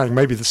Michelle's saying,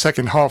 maybe the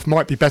second half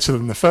might be better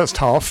than the first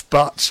half,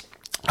 but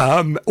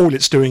all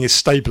it's doing is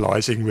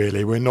stabilising,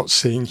 really. We're not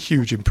seeing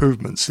huge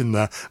improvements in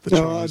the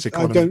Chinese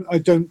economy. I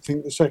don't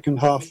think the second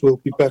half will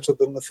be better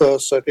than the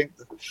first. I think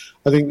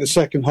the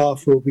second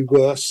half will be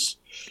worse.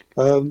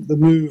 The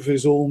move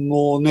is all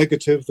more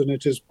negative than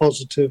it is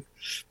positive.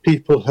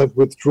 People have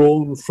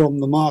withdrawn from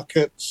the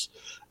markets,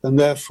 and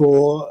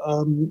therefore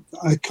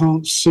I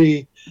can't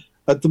see...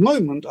 At the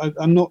moment,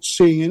 I'm not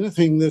seeing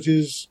anything that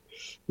is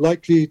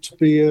likely to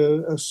be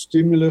a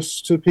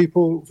stimulus for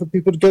people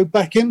to go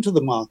back into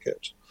the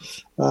market.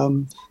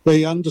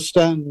 They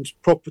understand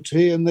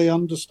property and they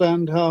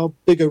understand how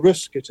big a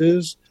risk it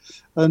is,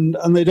 and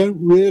they don't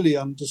really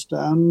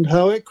understand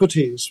how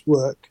equities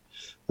work.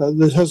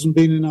 there hasn't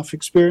been enough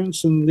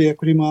experience, and the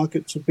equity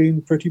markets have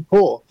been pretty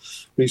poor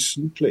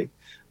recently.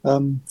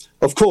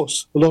 Of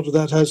course, a lot of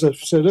that, as I've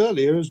said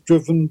earlier, is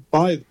driven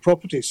by the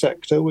property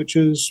sector, which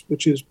is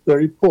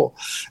very poor.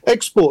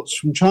 Exports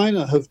from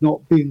China have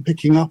not been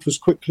picking up as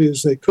quickly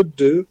as they could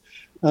do,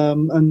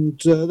 and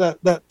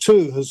that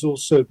too has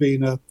also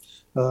been a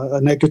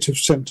negative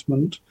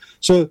sentiment.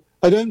 So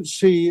I don't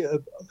see,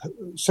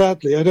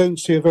 sadly, I don't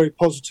see a very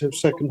positive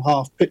second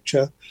half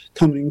picture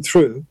coming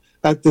through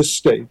at this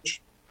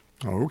stage.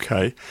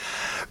 Okay.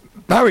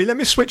 Barry, let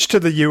me switch to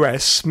the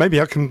US. Maybe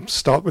I can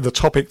start with a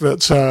topic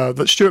that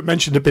Stuart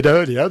mentioned a bit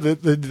earlier.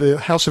 The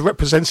House of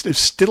Representatives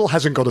still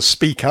hasn't got a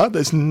speaker.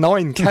 There's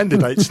 9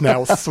 candidates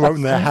now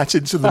thrown their hat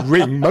into the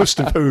ring, most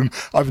of whom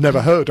I've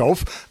never heard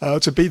of,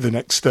 to be the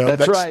next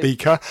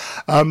speaker.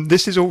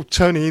 This is all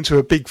turning into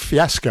a big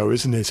fiasco,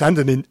 isn't it? And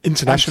an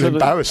international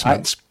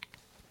embarrassment.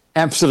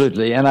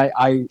 Absolutely. And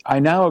I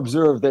now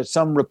observe that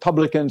some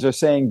Republicans are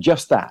saying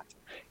just that.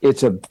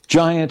 It's a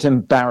giant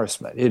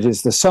embarrassment. It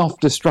is the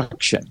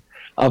self-destruction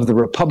of the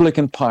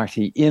Republican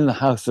Party in the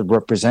House of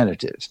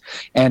Representatives.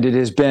 And it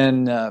has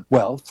been,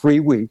 3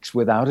 weeks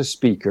without a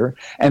speaker,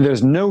 and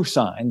there's no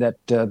sign that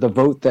the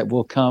vote that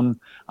will come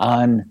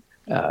on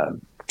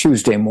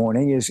Tuesday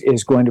morning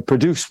is going to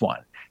produce one.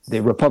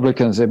 The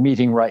Republicans are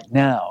meeting right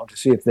now to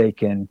see if they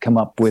can come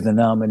up with a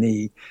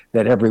nominee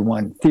that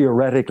everyone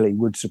theoretically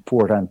would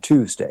support on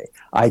Tuesday.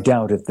 I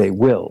doubt if they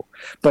will.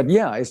 But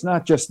yeah, it's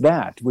not just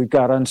that. We've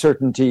got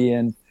uncertainty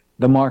in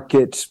the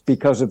markets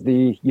because of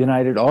the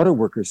United Auto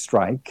Workers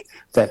strike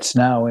that's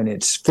now in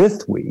its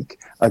 5th week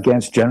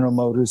against General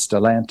Motors,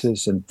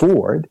 Stellantis, and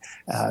Ford.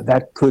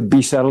 That could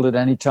be settled at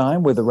any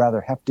time with a rather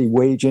hefty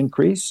wage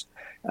increase.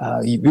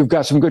 You've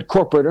got some good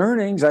corporate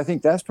earnings. I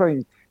think that's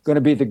probably going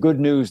to be the good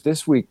news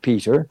this week,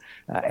 Peter.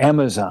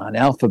 Amazon,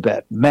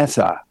 Alphabet,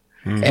 Meta,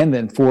 and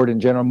then Ford and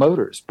General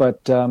Motors.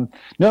 But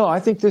no, I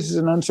think this is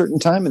an uncertain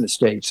time in the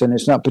States, and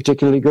it's not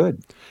particularly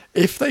good.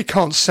 If they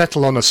can't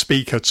settle on a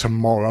speaker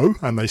tomorrow,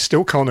 and they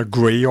still can't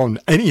agree on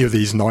any of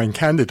these 9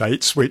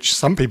 candidates, which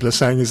some people are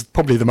saying is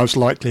probably the most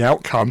likely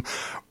outcome,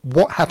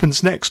 what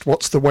happens next?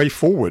 What's the way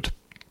forward?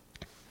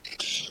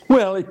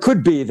 Well, it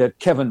could be that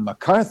Kevin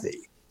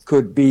McCarthy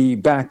could be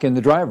back in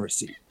the driver's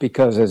seat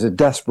because as a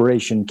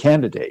desperation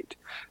candidate.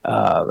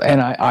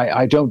 And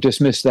I don't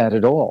dismiss that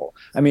at all.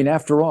 I mean,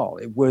 after all,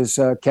 it was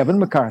Kevin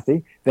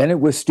McCarthy, then it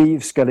was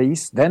Steve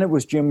Scalise, then it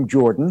was Jim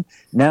Jordan.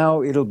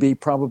 Now it'll be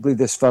probably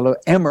this fellow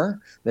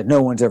Emmer that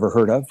no one's ever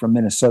heard of from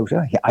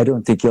Minnesota. I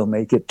don't think he'll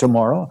make it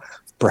tomorrow.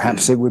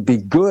 Perhaps it would be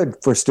good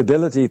for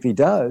stability if he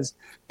does.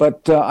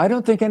 But I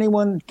don't think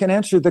anyone can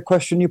answer the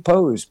question you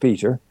pose,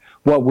 Peter.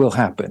 What will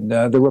happen?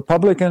 The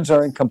Republicans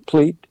are in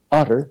complete,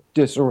 utter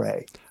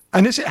disarray.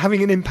 And is it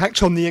having an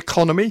impact on the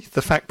economy?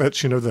 The fact that,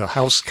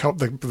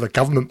 the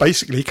government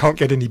basically can't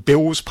get any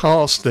bills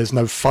passed, there's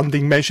no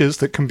funding measures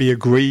that can be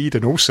agreed,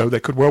 and also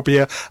there could well be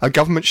a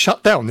government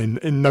shutdown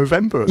in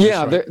November.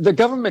 Yeah, the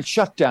government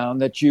shutdown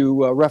that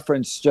you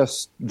referenced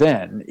just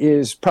then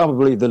is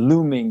probably the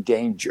looming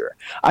danger.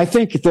 I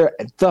think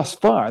thus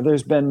far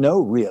there's been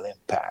no real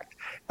impact.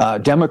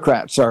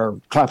 Democrats are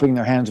clapping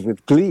their hands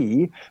with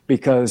glee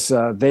because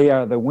they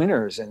are the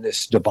winners in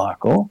this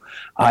debacle.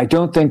 I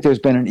don't think there's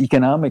been an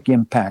economic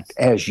impact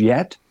as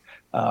yet,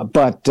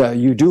 but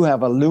you do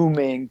have a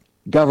looming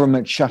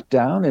government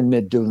shutdown in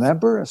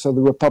mid-November, so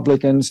the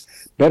Republicans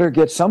better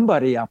get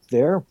somebody up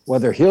there.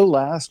 Whether he'll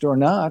last or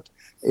not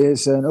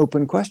is an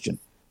open question.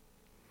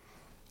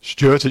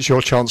 Stuart, it's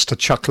your chance to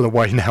chuckle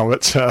away now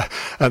at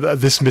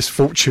this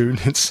misfortune.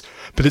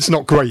 But it's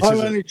not great, I'm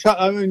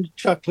only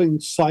chuckling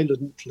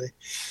silently.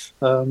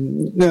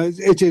 No,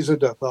 it is a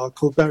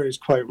debacle. Barry's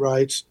quite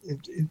right.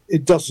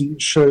 It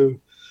doesn't show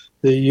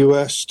the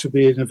US to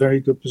be in a very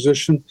good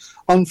position.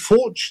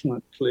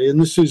 Unfortunately, and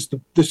this is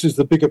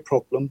the bigger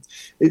problem,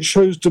 it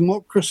shows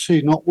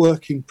democracy not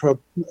working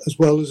as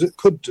well as it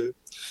could do.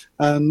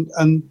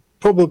 And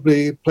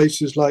probably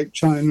places like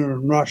China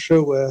and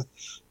Russia, where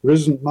there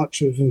isn't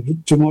much of a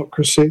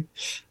democracy,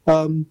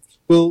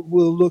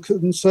 we'll look at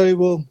and say,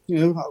 well,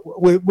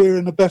 we're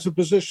in a better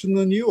position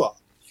than you are.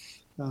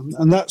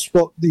 And that's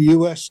what the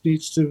US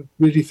needs to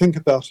really think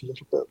about a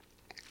little bit.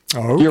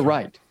 Oh, You're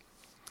right.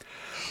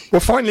 Well,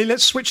 finally,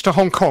 let's switch to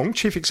Hong Kong.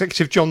 Chief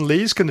Executive John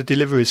Lee is going to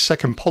deliver his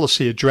second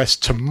policy address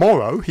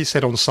tomorrow. He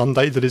said on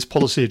Sunday that his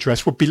policy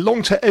address would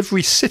belong to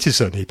every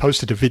citizen. He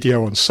posted a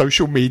video on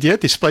social media,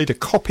 displayed a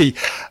copy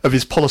of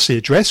his policy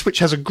address, which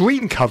has a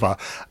green cover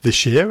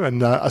this year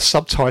and a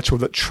subtitle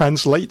that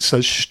translates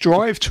as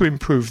 "Strive to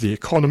improve the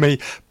economy,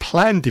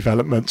 plan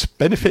development,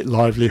 benefit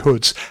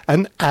livelihoods,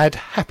 and add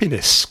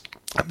happiness."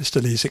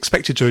 Mr. Lee is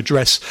expected to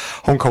address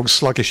Hong Kong's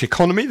sluggish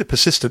economy, the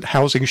persistent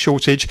housing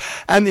shortage,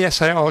 and the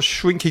SAR's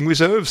shrinking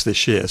reserves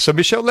this year. So,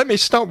 Michelle, let me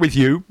start with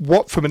you.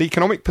 From an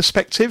economic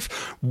perspective,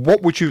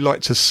 what would you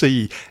like to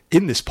see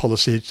in this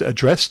policy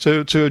address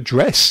to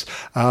address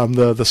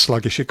the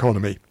sluggish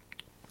economy?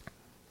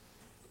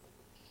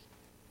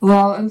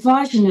 Well,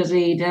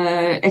 unfortunately,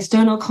 the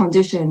external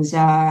conditions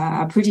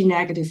are pretty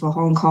negative for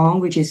Hong Kong,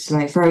 which is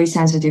like very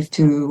sensitive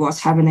to what's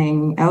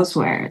happening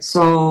elsewhere.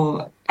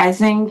 So I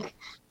think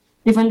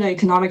given the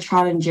economic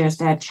challenges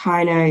that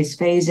China is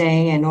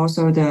facing and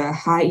also the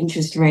high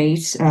interest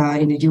rates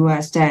in the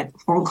US that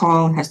Hong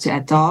Kong has to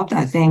adopt,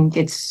 I think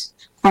it's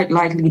quite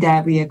likely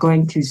that we are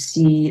going to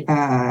see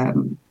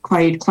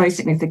quite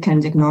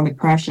significant economic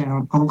pressure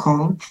on Hong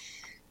Kong.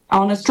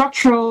 On a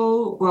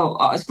structural,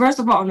 first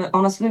of all,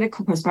 on a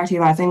cyclical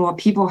perspective, I think what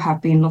people have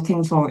been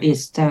looking for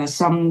is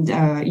some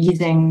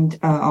easing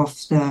of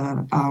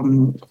the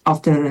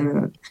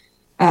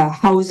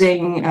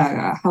housing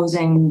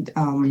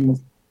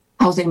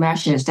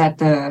measures that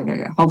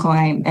the Hong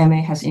Kong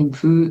MA has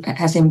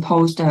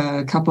imposed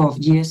a couple of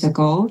years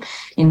ago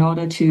in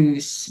order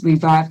to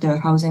revive the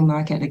housing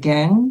market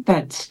again.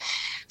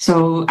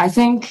 So I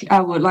think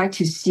I would like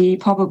to see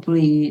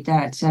probably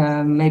that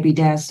maybe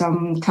there's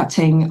some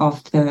cutting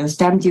of the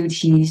stamp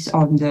duties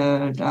on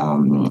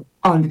the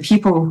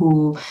people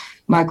who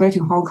migrate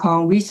to Hong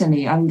Kong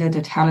recently under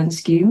the talent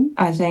scheme.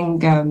 I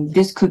think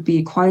this could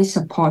be quite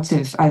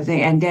supportive. I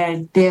think, and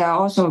there are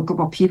also a group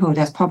of people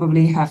that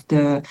probably have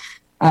the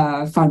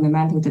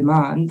fundamental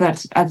demand.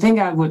 But I think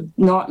I would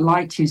not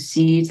like to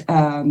see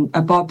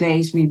a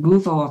broad-based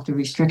removal of the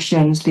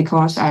restrictions,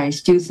 because I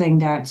still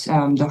think that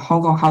the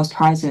Hong Kong house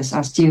prices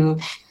are still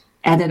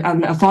at an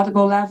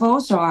unaffordable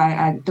level. So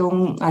I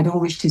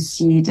don't wish to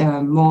see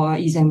the more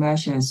easing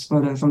measures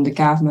from the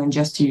government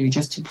just to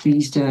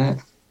please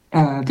the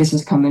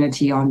business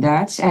community on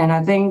that. And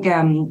I think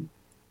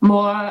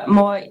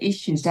more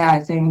issues that I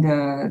think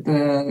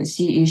the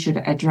CE should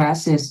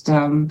address is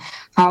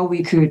how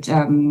we could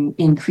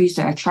increase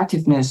the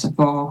attractiveness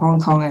for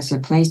Hong Kong as a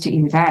place to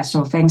invest.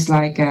 So things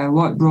like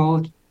what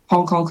role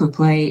Hong Kong could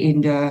play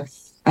in the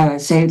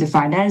say the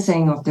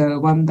financing of the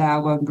One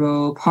Belt One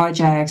Road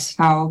projects.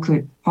 How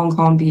could Hong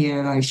Kong be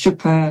a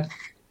super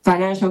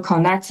financial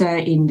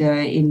connector in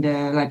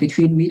the like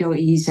between Middle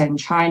East and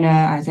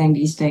China? I think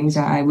these things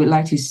I would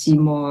like to see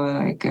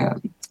more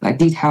like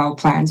detailed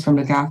plans from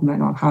the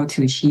government on how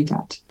to achieve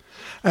that.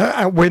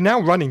 We're now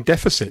running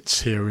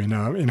deficits here in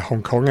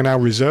Hong Kong, and our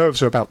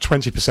reserves are about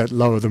 20%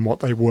 lower than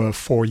what they were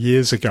 4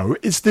 years ago.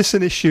 Is this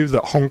an issue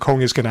that Hong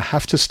Kong is going to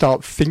have to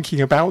start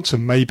thinking about,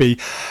 and maybe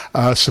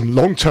some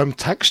long-term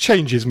tax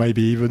changes,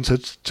 maybe even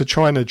to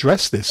try and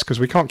address this? Because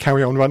we can't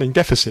carry on running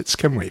deficits,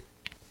 can we?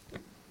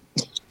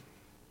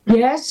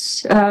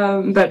 Yes,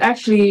 but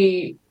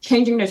actually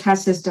changing the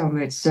tax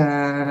system, it's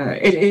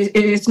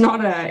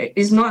not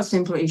a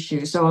simple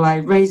issue. So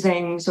like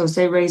raising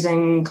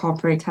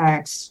corporate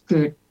tax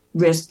could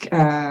risk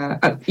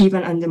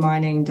even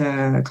undermining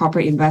the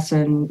corporate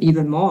investment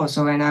even more.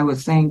 So, and I would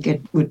think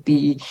it would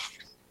be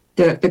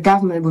the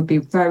government would be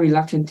very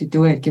reluctant to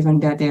do it,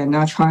 given that they are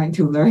now trying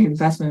to lure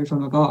investment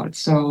from abroad.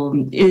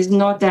 So it's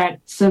not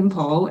that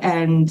simple.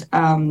 And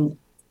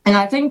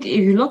I think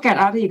if you look at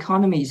other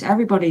economies,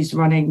 everybody's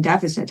running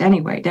deficit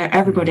anyway.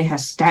 Everybody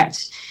has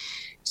debt.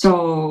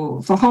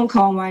 So for Hong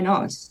Kong, why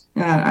not?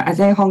 I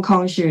think Hong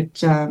Kong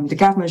the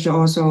government should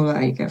also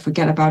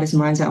forget about its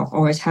mindset of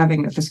always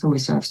having a fiscal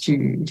reserves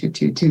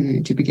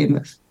to begin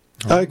with.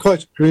 I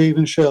quite agree,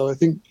 Michelle. I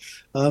think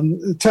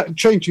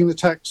changing the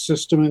tax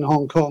system in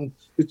Hong Kong,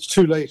 it's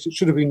too late. It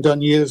should have been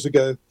done years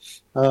ago.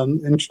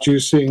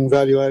 Introducing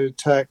value-added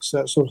tax,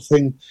 that sort of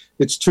thing.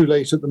 It's too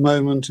late at the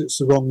moment. It's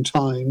the wrong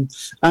time.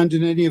 And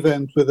in any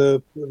event, with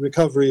a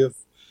recovery of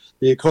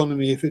the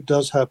economy, if it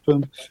does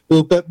happen,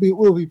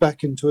 we'll be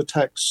back into a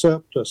tax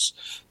surplus.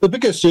 The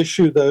biggest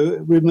issue, though,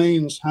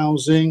 remains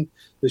housing,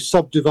 the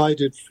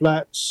subdivided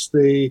flats,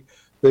 the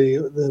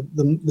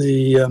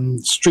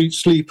street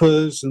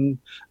sleepers, and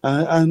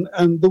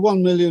the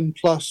 1 million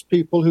plus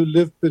people who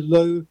live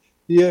below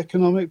the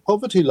economic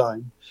poverty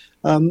line.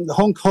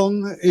 Hong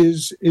Kong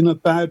is in a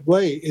bad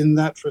way in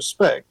that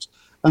respect,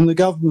 and the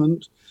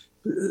government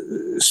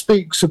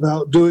speaks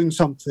about doing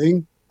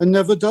something and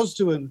never does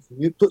do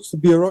anything. It puts the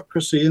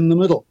bureaucracy in the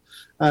middle,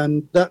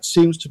 and that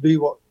seems to be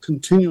what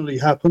continually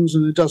happens,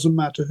 and it doesn't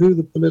matter who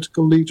the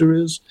political leader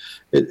is,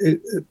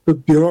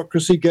 the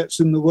bureaucracy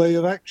gets in the way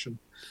of action.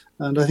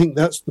 And I think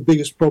that's the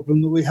biggest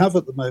problem that we have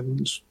at the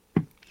moment.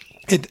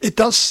 It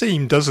does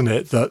seem, doesn't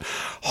it, that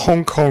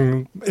Hong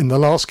Kong in the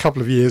last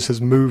couple of years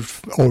has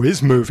moved, or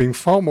is moving,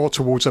 far more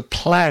towards a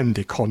planned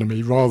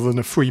economy rather than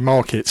a free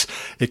market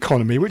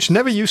economy, which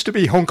never used to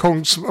be Hong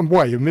Kong's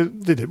way,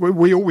 did it?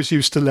 We always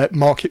used to let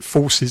market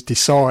forces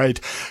decide,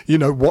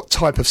 what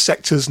type of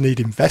sectors need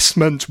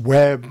investment,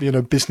 where,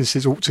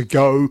 businesses ought to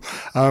go,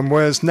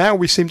 whereas now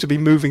we seem to be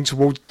moving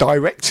towards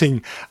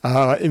directing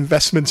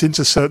investment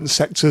into certain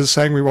sectors,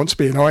 saying we want to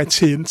be an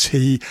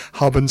IT&T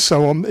hub and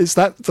so on. Is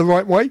that the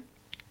right way?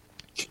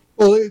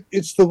 Well,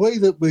 it's the way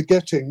that we're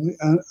getting,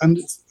 and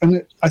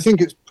I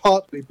think it's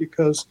partly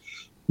because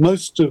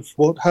most of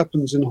what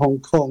happens in Hong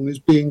Kong is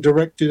being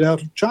directed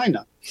out of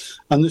China,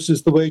 and this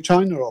is the way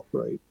China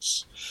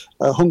operates.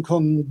 Hong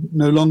Kong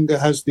no longer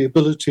has the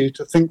ability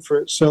to think for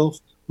itself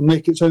and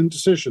make its own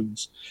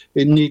decisions.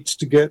 It needs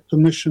to get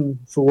permission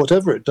for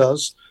whatever it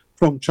does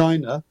from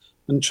China,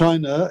 and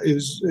China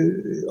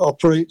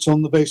operates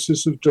on the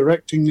basis of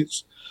directing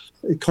its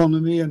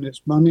economy and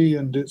its money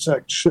and its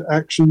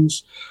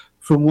actions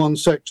from one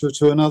sector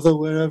to another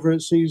wherever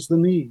it sees the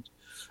need.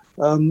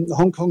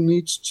 Hong Kong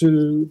needs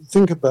to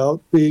think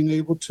about being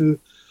able to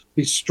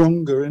be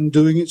stronger in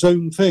doing its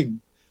own thing,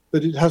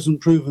 but it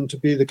hasn't proven to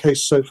be the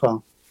case so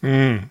far.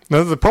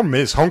 No, the problem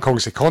is Hong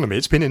Kong's economy,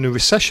 it's been in a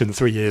recession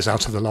 3 years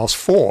out of the last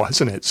 4,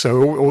 hasn't it?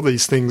 So all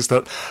these things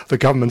that the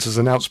government has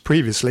announced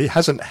previously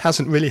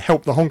hasn't really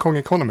helped the Hong Kong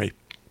economy.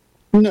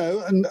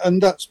 No,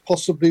 and that's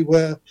possibly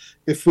where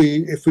if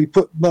we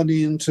put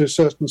money into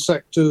certain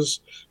sectors,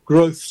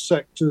 growth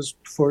sectors,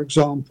 for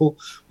example,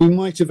 we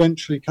might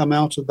eventually come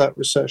out of that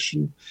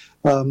recession.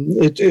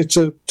 It's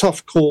a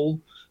tough call,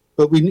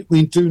 but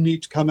we do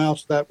need to come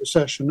out of that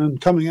recession,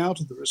 and coming out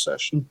of the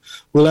recession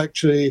will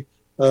actually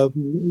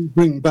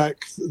bring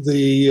back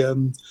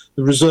the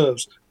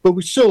reserves. But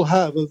we still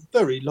have a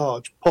very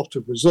large pot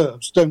of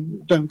reserves.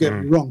 Don't get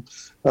me wrong.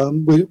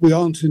 We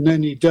aren't in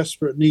any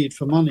desperate need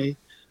for money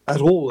at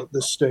all at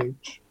this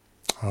stage.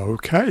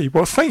 Okay,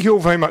 well, thank you all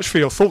very much for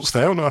your thoughts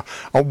there on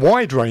a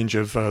wide range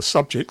of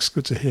subjects.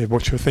 Good to hear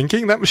what you're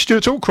thinking. That was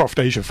Stuart Allcroft,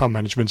 Asia Fund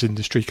Management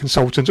Industry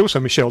Consultant, also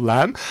Michelle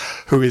Lam,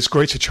 who is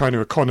Greater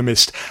China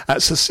Economist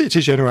at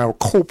Societe Generale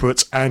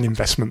Corporate and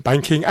Investment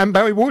Banking, and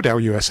Barry Wood, our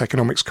US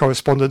Economics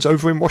Correspondent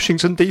over in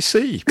Washington,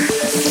 D.C.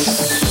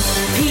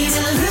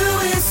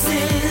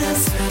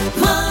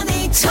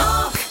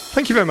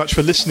 Thank you very much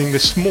for listening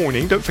this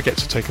morning. Don't forget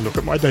to take a look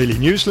at my daily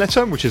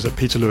newsletter, which is at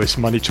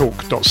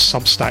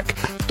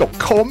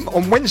peterlewismoneytalk.substack.com.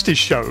 On Wednesday's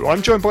show,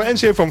 I'm joined by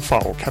Enzio von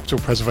Pfeil, Capital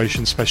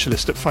Preservation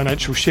Specialist at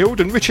Financial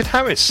Shield, and Richard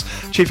Harris,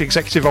 Chief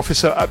Executive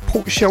Officer at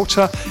Port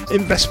Shelter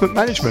Investment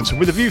Management. And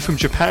with a view from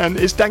Japan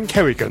is Dan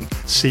Kerrigan,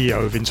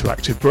 CEO of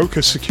Interactive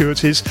Brokers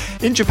Securities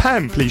in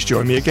Japan. Please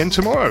join me again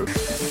tomorrow.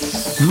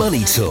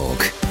 Money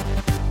Talk